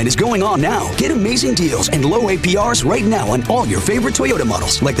sales event is going on now. Get amazing deals and low APRs right now on all your favorite Toyota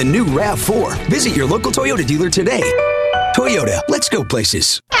models, like the new RAV4. Visit your local Toyota dealer today. Toyota, let's go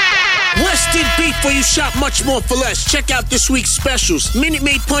places. Weston beef where you shop much more for less. Check out this week's specials. Minute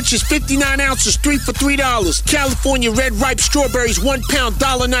Maid punches 59 ounces, 3 for $3. California red ripe strawberries, 1 pound,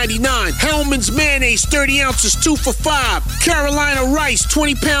 $1.99. Hellman's mayonnaise, 30 ounces, 2 for $5. Carolina rice,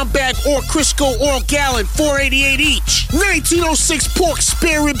 20-pound bag or Crisco or gallon, $4.88 each. 1906 pork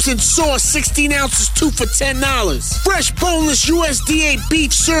spare ribs and sauce, 16 ounces, 2 for $10. Fresh boneless USDA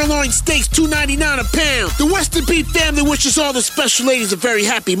beef sirloin steaks, $2.99 a pound. The Weston Beef family wishes all the special ladies a very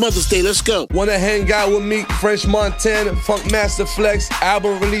happy Mother's Day. Let's go. Wanna hang out with me? French Montana, Funk Master Flex,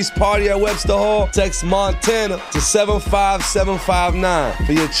 album release party at Webster Hall. Text Montana to 75759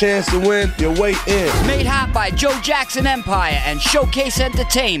 for your chance to win your way in. Made hot by Joe Jackson Empire and Showcase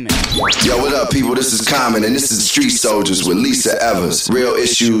Entertainment. Yo, what up, people? This is Common, and this is Street Soldiers with Lisa Evers. Real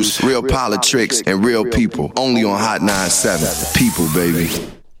issues, real politics, and real people. Only on Hot 97. People, baby.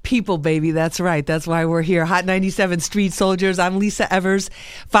 People, baby. That's right. That's why we're here. Hot 97 Street Soldiers. I'm Lisa Evers.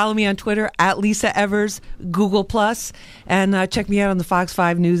 Follow me on Twitter at Lisa Evers, Google+, and check me out on the Fox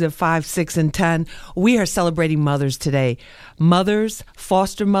 5 News at 5, 6, and 10. We are celebrating mothers today. Mothers,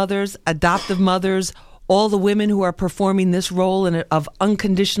 foster mothers, adoptive mothers, all the women who are performing this role of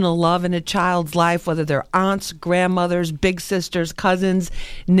unconditional love in a child's life, whether they're aunts, grandmothers, big sisters, cousins,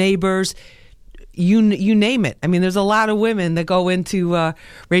 neighbors, you name it. I mean, there's a lot of women that go into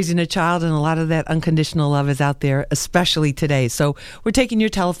raising a child, and a lot of that unconditional love is out there, especially today. So we're taking your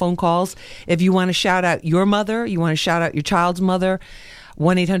telephone calls. If you want to shout out your mother, you want to shout out your child's mother,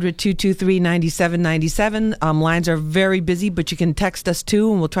 1-800-223-9797. Lines are very busy, but you can text us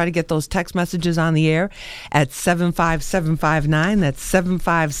too, and we'll try to get those text messages on the air at 75759. That's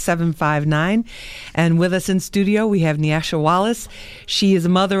 75759. And with us in studio, we have Nyasha Wallace. She is a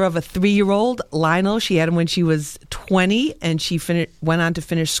mother of a 3-year-old, Lionel. She had him when she was 20, and she went on to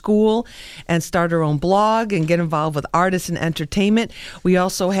finish school and start her own blog and get involved with artists and entertainment. We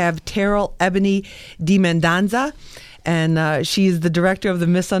also have Terrell Ebony Di Mendanza, and she is the director of the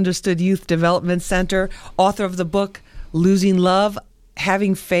Misunderstood Youth Development Center, author of the book Losing Love,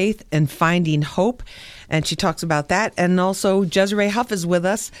 Having Faith, and Finding Hope. And she talks about that. And also, Desiree Huff is with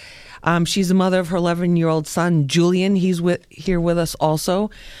us. She's the mother of her 11-year-old son, Julian. He's here with us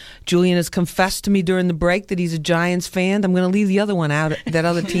also. Julian has confessed to me during the break that he's a Giants fan. I'm going to leave the other one out, that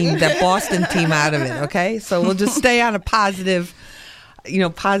other team, that Boston team out of it, okay? So we'll just stay on a positive,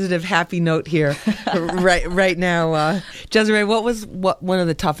 happy note here right now. Desiree, what was one of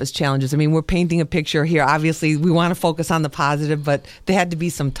the toughest challenges? I mean, we're painting a picture here. Obviously, we want to focus on the positive, but there had to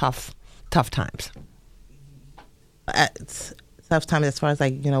be some tough times. Tough times as far as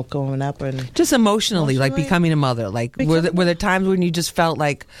growing up and just emotionally, like becoming a mother. Like were there times when you just felt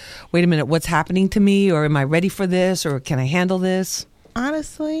like, wait a minute, what's happening to me? Or am I ready for this? Or can I handle this?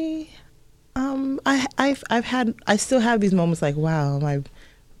 Honestly, I still have these moments like, wow, am I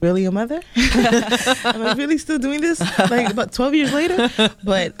really a mother? Am I really still doing this? Like about 12 years later?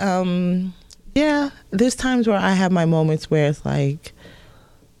 But yeah, there's times where I have my moments where it's like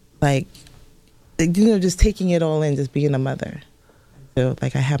just taking it all in, just being a mother. So I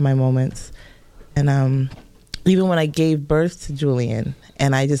have my moments, and even when I gave birth to Julian,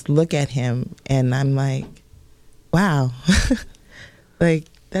 and I just look at him, and I'm like, wow,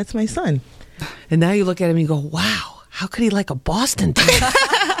 that's my son. And now you look at him and you go, wow, how could he like a Boston team?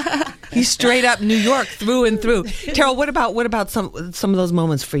 He's straight up New York through and through. Terrell, what about some of those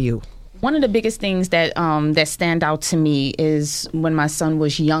moments for you? One of the biggest things that that stand out to me is when my son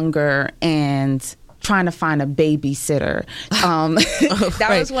was younger and trying to find a babysitter. That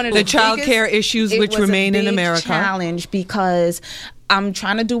was one of the child care issues which remain in America. Challenge because I'm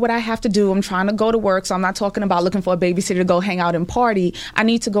trying to do what I have to do. I'm trying to go to work, so I'm not talking about looking for a babysitter to go hang out and party. I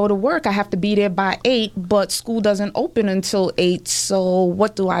need to go to work. I have to be there by 8, but school doesn't open until 8, so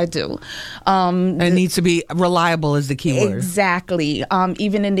what do I do? It needs to be reliable is the key word. Exactly.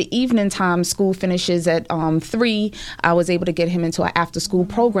 Even in the evening time, school finishes at 3. I was able to get him into an after-school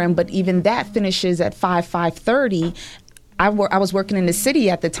program, but even that finishes at 5:30. I was working in the city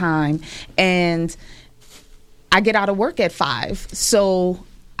at the time, and I get out of work at 5, so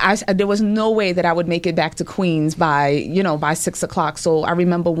there was no way that I would make it back to Queens by 6 o'clock. So I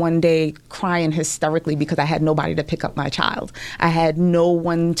remember one day crying hysterically because I had nobody to pick up my child. I had no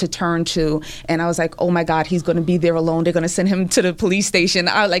one to turn to, and I was like, oh my God, he's going to be there alone. They're going to send him to the police station.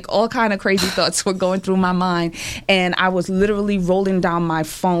 All kind of crazy thoughts were going through my mind, and I was literally rolling down my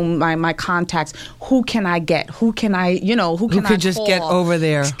phone, my contacts. Who can I get? Who can I, who could just get over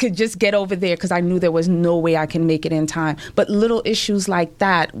there? Could just get over there because I knew there was no way I can make it in time. But little issues like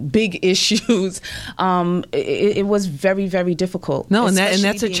that, big issues, it was very, very difficult. No, and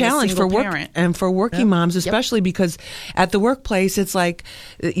that's a challenge for work and for working moms, especially because at the workplace, it's like,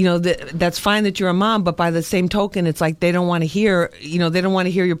 that's fine that you're a mom, but by the same token, it's like they don't want to hear,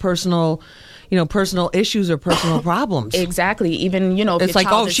 your personal issues or personal problems. Exactly. Even, if it's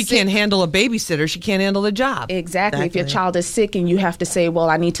like, she sick, can't handle a babysitter. She can't handle the job. Exactly. If your child is sick and you have to say, well,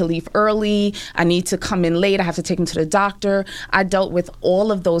 I need to leave early. I need to come in late. I have to take him to the doctor. I dealt with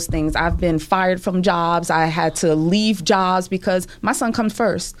all of those things. I've been fired from jobs. I had to leave jobs because my son comes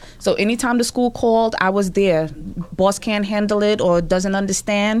first. So anytime the school called, I was there. Boss can't handle it or doesn't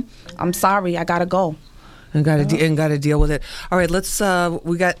understand. I'm sorry. I got to go. And got to deal with it. All right, let's.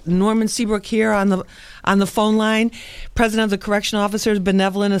 We got Norman Seabrook here on the phone line, president of the Correctional Officers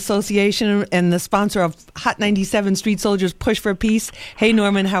Benevolent Association and the sponsor of Hot 97 Street Soldiers Push for Peace. Hey,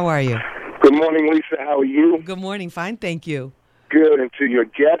 Norman, how are you? Good morning, Lisa. How are you? Good morning. Fine, thank you. Good, and to your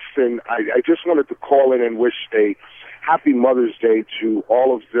guests, and I just wanted to call in and wish a happy Mother's Day to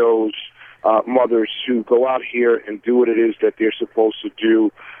all of those mothers who go out here and do what it is that they're supposed to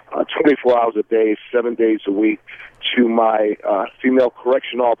do. 24 hours a day, 7 days a week, to my female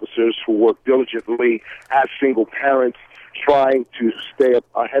correction officers who work diligently as single parents, trying to stay up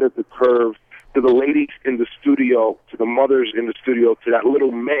ahead of the curve, to the ladies in the studio, to the mothers in the studio, to that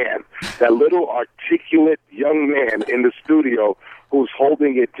little man, that little articulate young man in the studio who's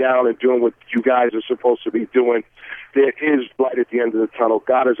holding it down and doing what you guys are supposed to be doing. There is light at the end of the tunnel.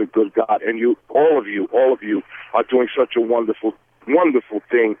 God is a good God, and all of you are doing such a wonderful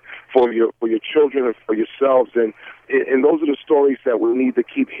thing for your children and for yourselves, and those are the stories that we need to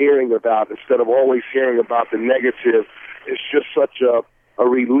keep hearing about instead of always hearing about the negative. It's just such a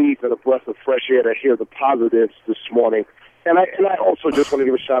relief and a breath of fresh air to hear the positives this morning. And I also just want to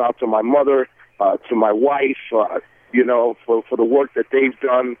give a shout out to my mother, to my wife, for the work that they've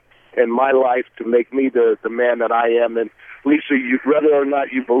done in my life to make me the man that I am. And Lisa, whether or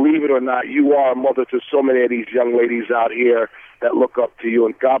not you believe it or not, you are a mother to so many of these young ladies out here that look up to you,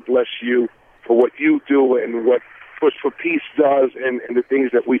 and God bless you for what you do and what Push for Peace does and the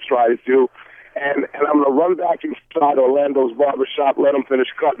things that we try to do. And I'm going to run back inside Orlando's barbershop, let them finish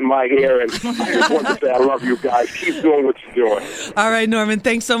cutting my hair, and I just want to say I love you guys. Keep doing what you're doing. All right, Norman,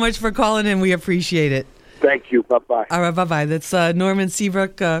 thanks so much for calling in. We appreciate it. Thank you. Bye-bye. All right, bye-bye. That's Norman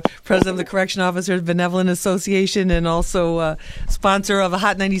Seabrook, president of the Correction Officers Benevolent Association and also sponsor of a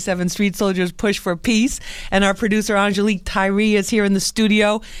Hot 97 Street Soldiers Push for Peace. And our producer, Angelique Tyree, is here in the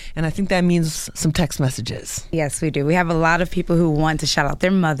studio. And I think that means some text messages. Yes, we do. We have a lot of people who want to shout out their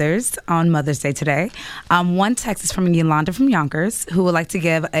mothers on Mother's Day today. One text is from Yolanda from Yonkers, who would like to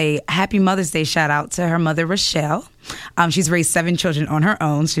give a Happy Mother's Day shout out to her mother, Rochelle. She's raised 7 children on her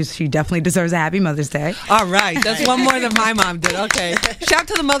own. She definitely deserves a Happy Mother's Day. All right. That's one more than my mom did. Okay. Shout out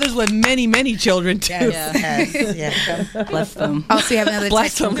to the mothers with many, many children, too. Yes. Bless them. Also, we have another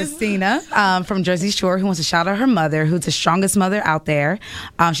text from Christina from Jersey Shore who wants to shout out her mother, who's the strongest mother out there.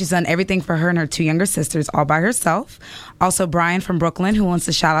 She's done everything for her and her 2 younger sisters all by herself. Also, Brian from Brooklyn, who wants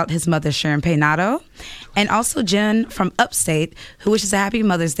to shout out his mother, Sharon Paynato. And also Jen from Upstate, who wishes a Happy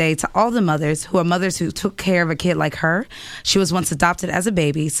Mother's Day to all the mothers who are mothers who took care of a kid like her. She was once adopted as a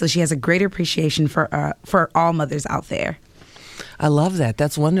baby, so she has a greater appreciation for all mothers out there. I love that.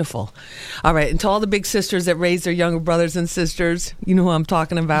 That's wonderful. All right. And to all the big sisters that raise their younger brothers and sisters, you know who I'm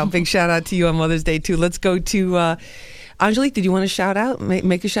talking about. Big shout out to you on Mother's Day, too. Let's go to Angelique, did you want to shout out,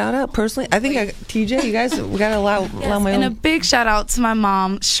 make a shout out personally? I think TJ, you guys, we got to allow my own. And a big shout out to my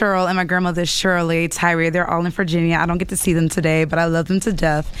mom, Cheryl, and my grandmother, Shirley, Tyree. They're all in Virginia. I don't get to see them today, but I love them to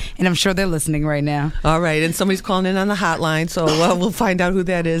death, and I'm sure they're listening right now. All right, and somebody's calling in on the hotline, so we'll find out who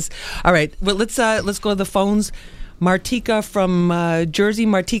that is. All right, well, let's go to the phones. Martika from Jersey.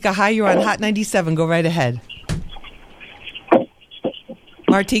 Martika, hi, you're on Hot 97. Go right ahead.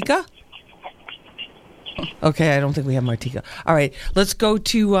 Martika? Okay, I don't think we have Martika. All right, let's go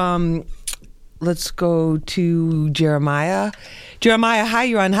to Jeremiah. Jeremiah, hi,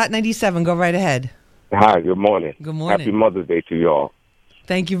 you're on Hot 97. Go right ahead. Hi, good morning. Good morning. Happy Mother's Day to you all.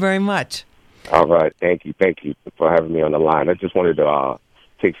 Thank you very much. All right, thank you for having me on the line. I just wanted to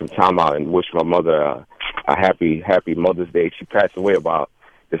take some time out and wish my mother a happy Mother's Day. She passed away about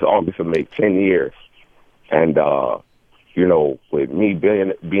this August will make 10 years. And, with me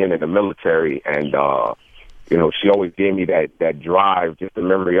being in the military and, she always gave me that drive, just the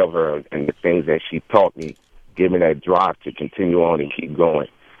memory of her and the things that she taught me, gave me that drive to continue on and keep going.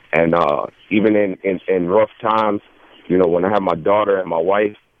 And even in rough times, when I have my daughter and my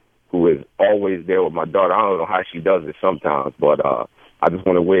wife, who is always there with my daughter, I don't know how she does it sometimes, but I just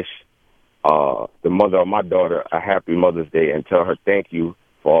want to wish the mother of my daughter a happy Mother's Day and tell her thank you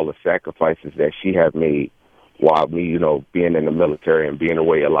for all the sacrifices that she had made while me, being in the military and being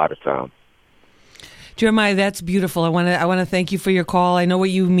away a lot of time. Jeremiah, that's beautiful. I want to thank you for your call. I know what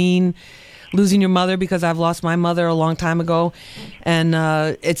you mean, losing your mother, because I've lost my mother a long time ago, and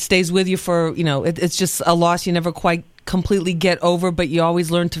it stays with you for it's just a loss you never quite completely get over, but you always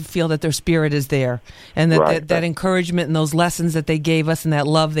learn to feel that their spirit is there, and that encouragement and those lessons that they gave us and that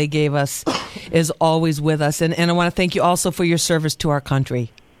love they gave us is always with us. And I want to thank you also for your service to our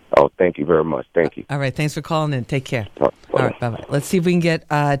country. Oh, thank you very much. Thank you. All right. Thanks for calling in. Take care. All right. Bye-bye. Let's see if we can get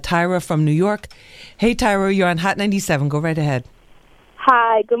Tyra from New York. Hey, Tyra, you're on Hot 97. Go right ahead.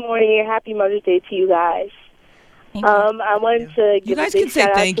 Hi. Good morning and happy Mother's Day to you guys. I wanted to give you guys can say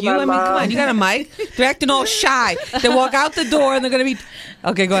thank you. I mean, come on. You got a mic. They're acting all shy. They walk out the door and they're going to be...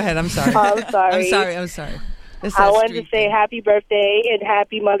 Okay, go ahead. I'm sorry. I'm sorry. I'm sorry. I wanted to say happy birthday and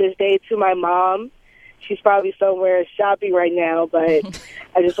happy Mother's Day to my mom. She's probably somewhere shopping right now, but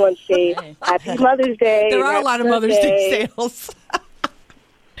I just want to say happy Mother's Day. There are a lot of Mother's Day sales.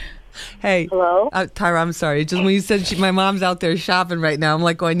 Hey. Hello? Tyra, I'm sorry. Just when you said my mom's out there shopping right now, I'm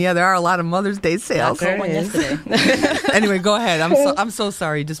like going, yeah, there are a lot of Mother's Day sales. I saw one yesterday. Anyway, go ahead. I'm so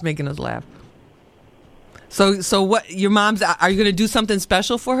sorry. Just making us laugh. So what, your mom's, are you going to do something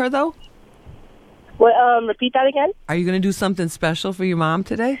special for her, though? What, repeat that again? Are you going to do something special for your mom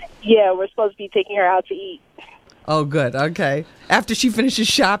today? Yeah, we're supposed to be taking her out to eat. Oh, good. Okay. After she finishes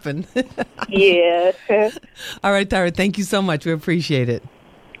shopping. Yeah. All right, Tyra, thank you so much. We appreciate it.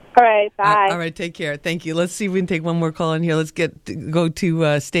 All right, bye. All right, take care. Thank you. Let's see if we can take one more call in here. Let's go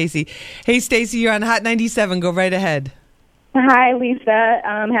to Stacy. Hey, Stacy, you're on Hot 97. Go right ahead. Hi, Lisa.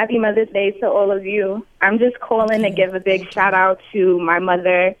 Happy Mother's Day to all of you. I'm just calling to give a big shout out to my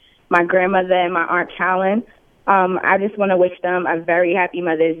mother, my grandmother, and my Aunt Callan. I just want to wish them a very happy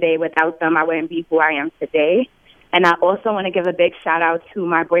Mother's Day. Without them, I wouldn't be who I am today. And I also want to give a big shout out to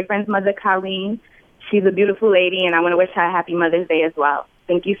my boyfriend's mother, Colleen. She's a beautiful lady, and I want to wish her a happy Mother's Day as well.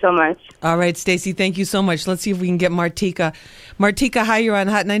 Thank you so much. All right, Stacy, thank you so much. Let's see if we can get Martika. Martika, hi, you're on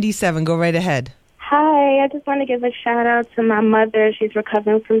Hot 97. Go right ahead. Hi, I just want to give a shout out to my mother. She's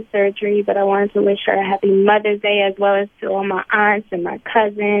recovering from surgery, but I wanted to wish her a happy Mother's Day, as well as to all my aunts and my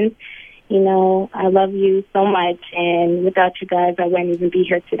cousins. You know, I love you so much, and without you guys, I wouldn't even be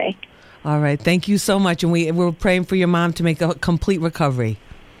here today. All right, thank you so much, and we're praying for your mom to make a complete recovery.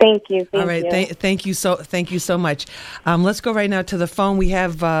 Thank you. All right, thank you so much. Let's go right now to the phone. We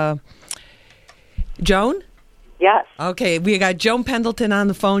have Joan. Yes. Okay, we got Joan Pendleton on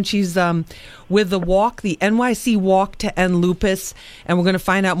the phone. She's with the walk, the NYC Walk to End Lupus, and we're going to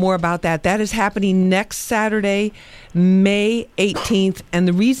find out more about that. That is happening next Saturday, May 18th,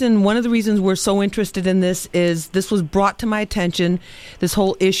 and one of the reasons we're so interested in this is this was brought to my attention, this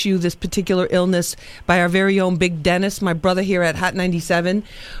whole issue, this particular illness, by our very own Big Dennis, my brother here at Hot 97,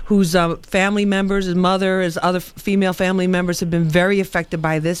 whose family members, his mother, his other female family members have been very affected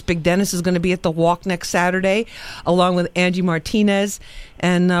by this. Big Dennis is going to be at the walk next Saturday, along with Angie Martinez,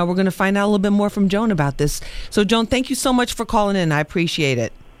 and we're going to find out a little bit more from Joan about this. So, Joan, thank you so much for calling in. I appreciate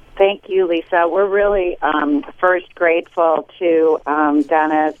it. Thank you, Lisa. We're really first grateful to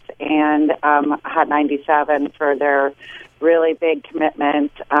Dennis and Hot 97 for their really big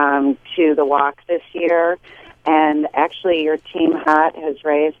commitment to the walk this year. And actually, your Team Hot has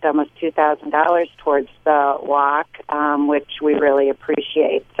raised almost $2,000 towards the walk, which we really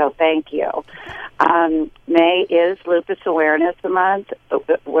appreciate. So thank you. May is Lupus Awareness Month,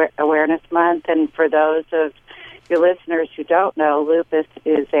 and for those of your listeners who don't know, lupus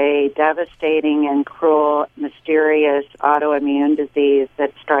is a devastating and cruel, mysterious autoimmune disease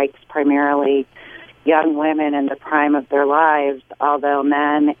that strikes primarily young women in the prime of their lives, although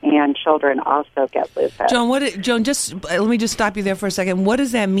men and children also get lupus. Joan, let me just stop you there for a second. What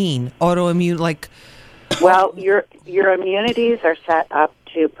does that mean? Autoimmune, like? Well, your immunities are set up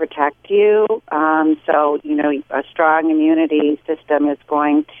to protect you. So, a strong immunity system is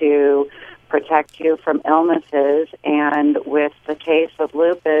going to protect you from illnesses. And with the case of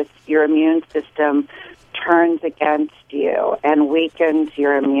lupus, your immune system turns against you and weakens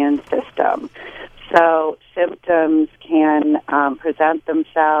your immune system. So symptoms can present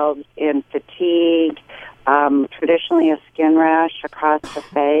themselves in fatigue, traditionally a skin rash across the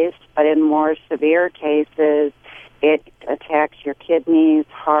face, but in more severe cases, it attacks your kidneys,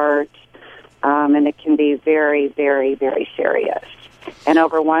 heart, and it can be very, very, very serious. And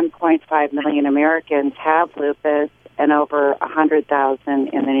over 1.5 million Americans have lupus, and over 100,000 in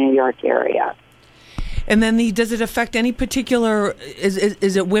the New York area. And then does it affect any particular? Is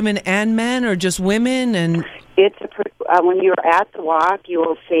it women and men, or just women? And it's when you're at the walk, you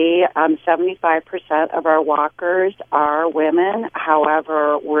will see 75% of our walkers are women.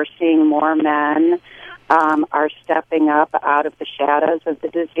 However, we're seeing more men are stepping up out of the shadows of the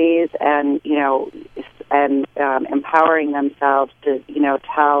disease, and empowering themselves to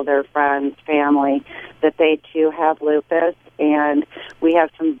tell their friends, family that they too have lupus. And we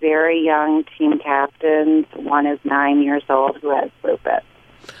have some very young team captains. One is 9 years old who has lupus.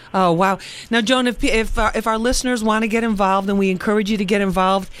 Oh, wow. Now, Joan, if our listeners want to get involved, and we encourage you to get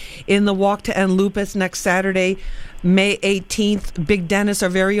involved in the Walk to End Lupus next Saturday, May 18th, Big Dennis, our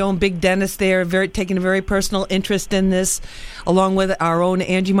very own Big Dennis there, taking a very personal interest in this, along with our own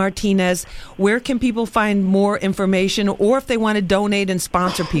Angie Martinez. Where can people find more information, or if they want to donate and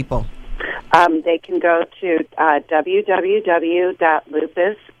sponsor people? They can go to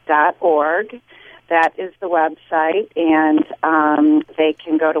www.lupus.org. That is the website, and they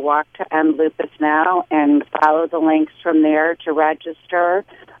can go to Walk to End Lupus Now and follow the links from there to register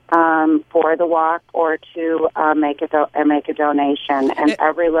for the walk, or to make a donation. And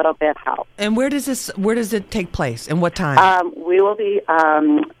every little bit helps. And where does it take place, and what time? We will be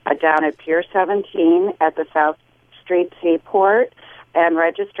down at Pier 17 at the South Street Seaport. And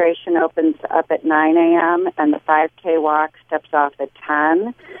registration opens up at 9 a.m., and the 5K walk steps off at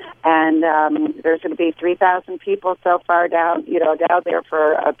 10. And there's going to be 3,000 people so far down there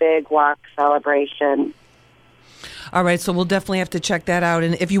for a big walk celebration. All right, so we'll definitely have to check that out.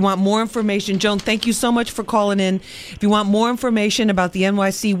 And if you want more information, Joan, thank you so much for calling in. If you want more information about the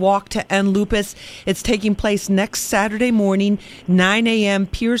NYC Walk to End Lupus, it's taking place next Saturday morning, 9 a.m.,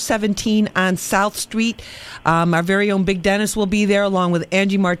 Pier 17 on South Street. Our very own Big Dennis will be there, along with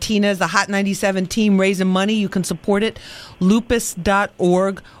Angie Martinez, the Hot 97 team raising money. You can support it.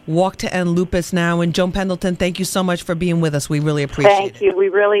 Lupus.org, Walk to End Lupus Now. And Joan Pendleton, thank you so much for being with us. We really appreciate it. Thank you. We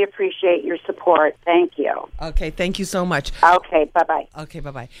really appreciate your support. Thank you. Okay, thank you so much. Okay, bye-bye. Okay,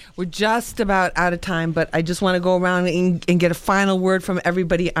 bye-bye. We're just about out of time, but I just want to go around and get a final word from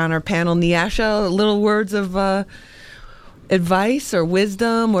everybody on our panel. Nyasha, little words of advice or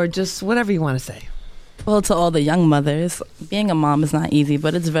wisdom, or just whatever you want to say. Well, to all the young mothers, being a mom is not easy,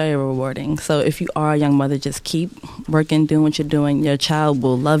 but it's very rewarding. So if you are a young mother, just keep working, doing what you're doing. Your child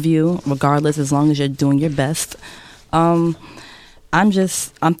will love you regardless, as long as you're doing your best. I'm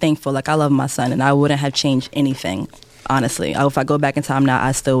thankful. Like, I love my son, and I wouldn't have changed anything, honestly. If I go back in time now,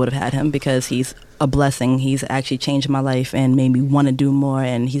 I still would have had him, because he's a blessing. He's actually changed my life and made me want to do more,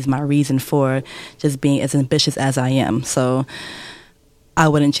 and he's my reason for just being as ambitious as I am. So I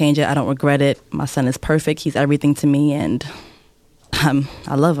wouldn't change it. I don't regret it. My son is perfect. He's everything to me, and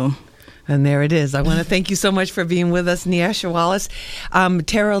I love him. And there it is. I want to thank you so much for being with us, Nyasha Wallace.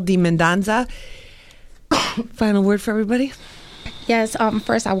 Terrell D. Mendoza, final word for everybody? Yes,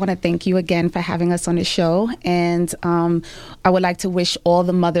 first I want to thank you again for having us on the show, and I would like to wish all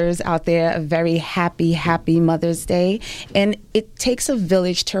the mothers out there a very happy Mother's Day. And it takes a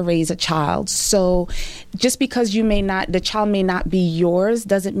village to raise a child, so just because the child may not be yours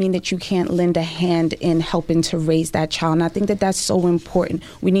doesn't mean that you can't lend a hand in helping to raise that child. And I think that that's so important.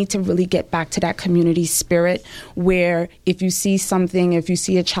 We need to really get back to that community spirit, where if you see something, if you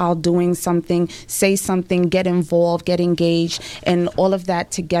see a child doing something, say something, get involved, get engaged, and all of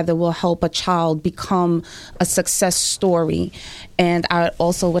that together will help a child become a success story. And I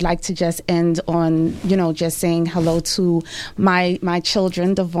also would like to just end on, just saying hello to my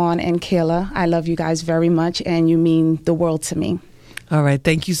children, Devon and Kayla. I love you guys very much, and you mean the world to me. All right.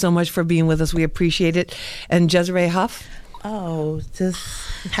 Thank you so much for being with us. We appreciate it. And Desiree Huff? Oh, just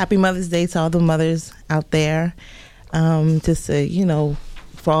happy Mother's Day to all the mothers out there. Just to,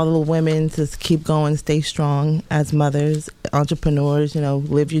 for all the women, just keep going, stay strong as mothers, entrepreneurs,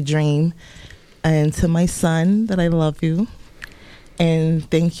 live your dream. And to my son, that I love you. And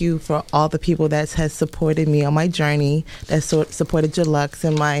thank you for all the people that has supported me on my journey, that supported Jalux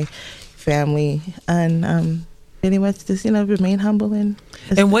and my family. And pretty much just, remain humble. And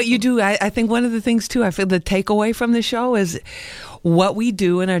what you do, I think one of the things, too, I feel the takeaway from the show is what we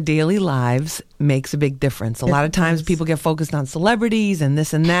do in our daily lives makes a big difference. A lot of times people get focused on celebrities and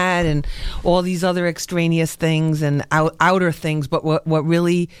this and that and all these other extraneous things and outer things. But what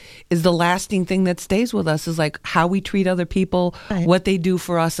really is the lasting thing that stays with us is like how we treat other people, right, what they do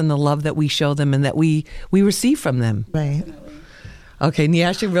for us, and the love that we show them and that we receive from them. Right. Okay,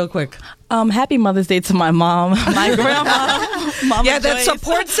 Nyasha, real quick. Happy Mother's Day to my mom, my grandma, Mama Yeah, that Joyce.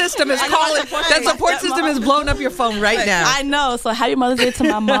 support system is calling. That support system is blowing up your phone right now. I know. So happy Mother's Day to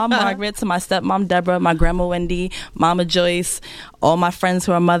my mom, Margaret, to my stepmom, Deborah, my grandma, Wendy, Mama Joyce, all my friends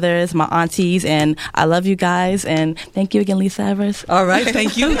who are mothers, my aunties, and I love you guys. And thank you again, Lisa Evers. All right,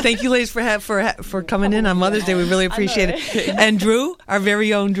 thank you, ladies, for coming in on Mother's Day. We really appreciate it. And Drew, our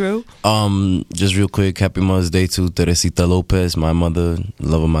very own Drew. Just real quick, happy Mother's Day to Teresita Lopez, my mother,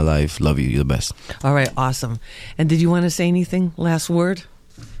 love of my life. Love you. You're the best. All right, awesome. And did you want to say anything? Last word?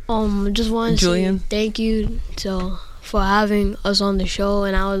 Just want to say thank you for having us on the show,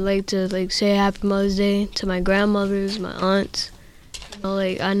 and I would like to say happy Mother's Day to my grandmothers, my aunts.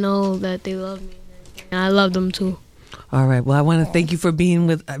 I know that they love me, and I love them too. All right. Well, I want to thank you for being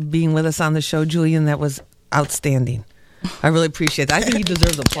with us on the show, Julian. That was outstanding. I really appreciate that. I think he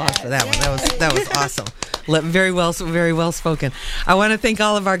deserves applause for that one. That was awesome. Very well spoken. I want to thank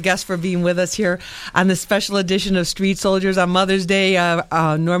all of our guests for being with us here on this special edition of Street Soldiers on Mother's Day.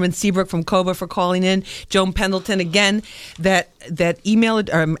 Norman Seabrook from COBA for calling in. Joan Pendleton again. The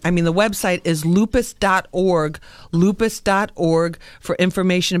website is lupus.org. Lupus.org for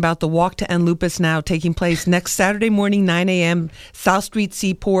information about the Walk to End Lupus Now taking place next Saturday morning, 9 a.m. South Street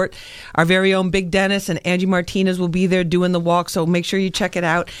Seaport. Our very own Big Dennis and Angie Martinez will be there doing the walk, so make sure you check it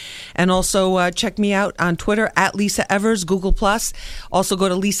out. And also check me out on Twitter at Lisa Evers, Google+. Also go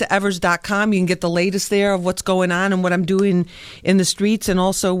to lisaevers.com. You can get the latest there of what's going on and what I'm doing in the streets, and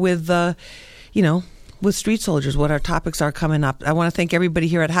also with with Street Soldiers, what our topics are coming up. I want to thank everybody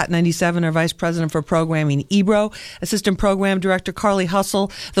here at Hot 97, our Vice President for Programming, Ebro, Assistant Program Director, Carly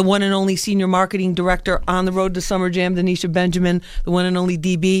Hustle, the one and only Senior Marketing Director on the road to Summer Jam, Denisha Benjamin, the one and only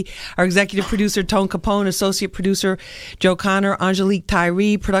DB, our Executive Producer, Tone Capone, Associate Producer, Joe Connor, Angelique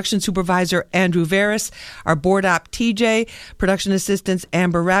Tyree, Production Supervisor, Andrew Veris, our Board Op, TJ, Production Assistants,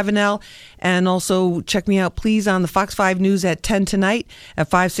 Amber Ravenel, and also check me out, please, on the Fox 5 News at 10 tonight, at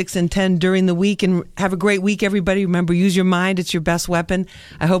 5, 6, and 10 during the week. And have a great week, everybody. Remember, use your mind. It's your best weapon.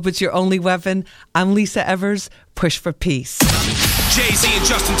 I hope it's your only weapon. I'm Lisa Evers. Push for peace. Jay-Z and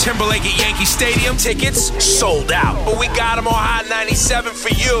Justin Timberlake at Yankee Stadium. Tickets sold out. But we got them on Hot 97 for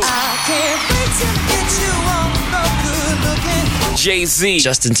you. I can't wait to get you on the good looking. Jay-Z.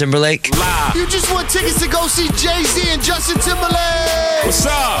 Justin Timberlake. Live. You just want tickets to go see Jay-Z and Justin Timberlake. What's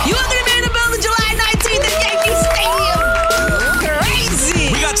up? You are going to be in the building July 19th at Yankee Stadium.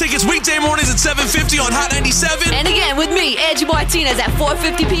 Crazy. We got tickets weekday mornings at 7:50 on Hot 97. And again, with me, Angie Martinez at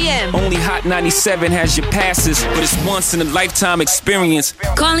 4:50 p.m. Only Hot 97 has your passes, but it's once in a lifetime experience.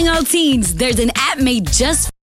 Calling all teens, there's an app made just